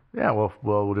sad. Yeah,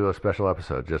 we'll do a special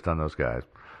episode just on those guys.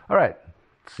 All right.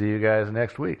 See you guys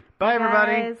next week. Bye,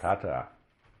 everybody. Guys. Ta-ta.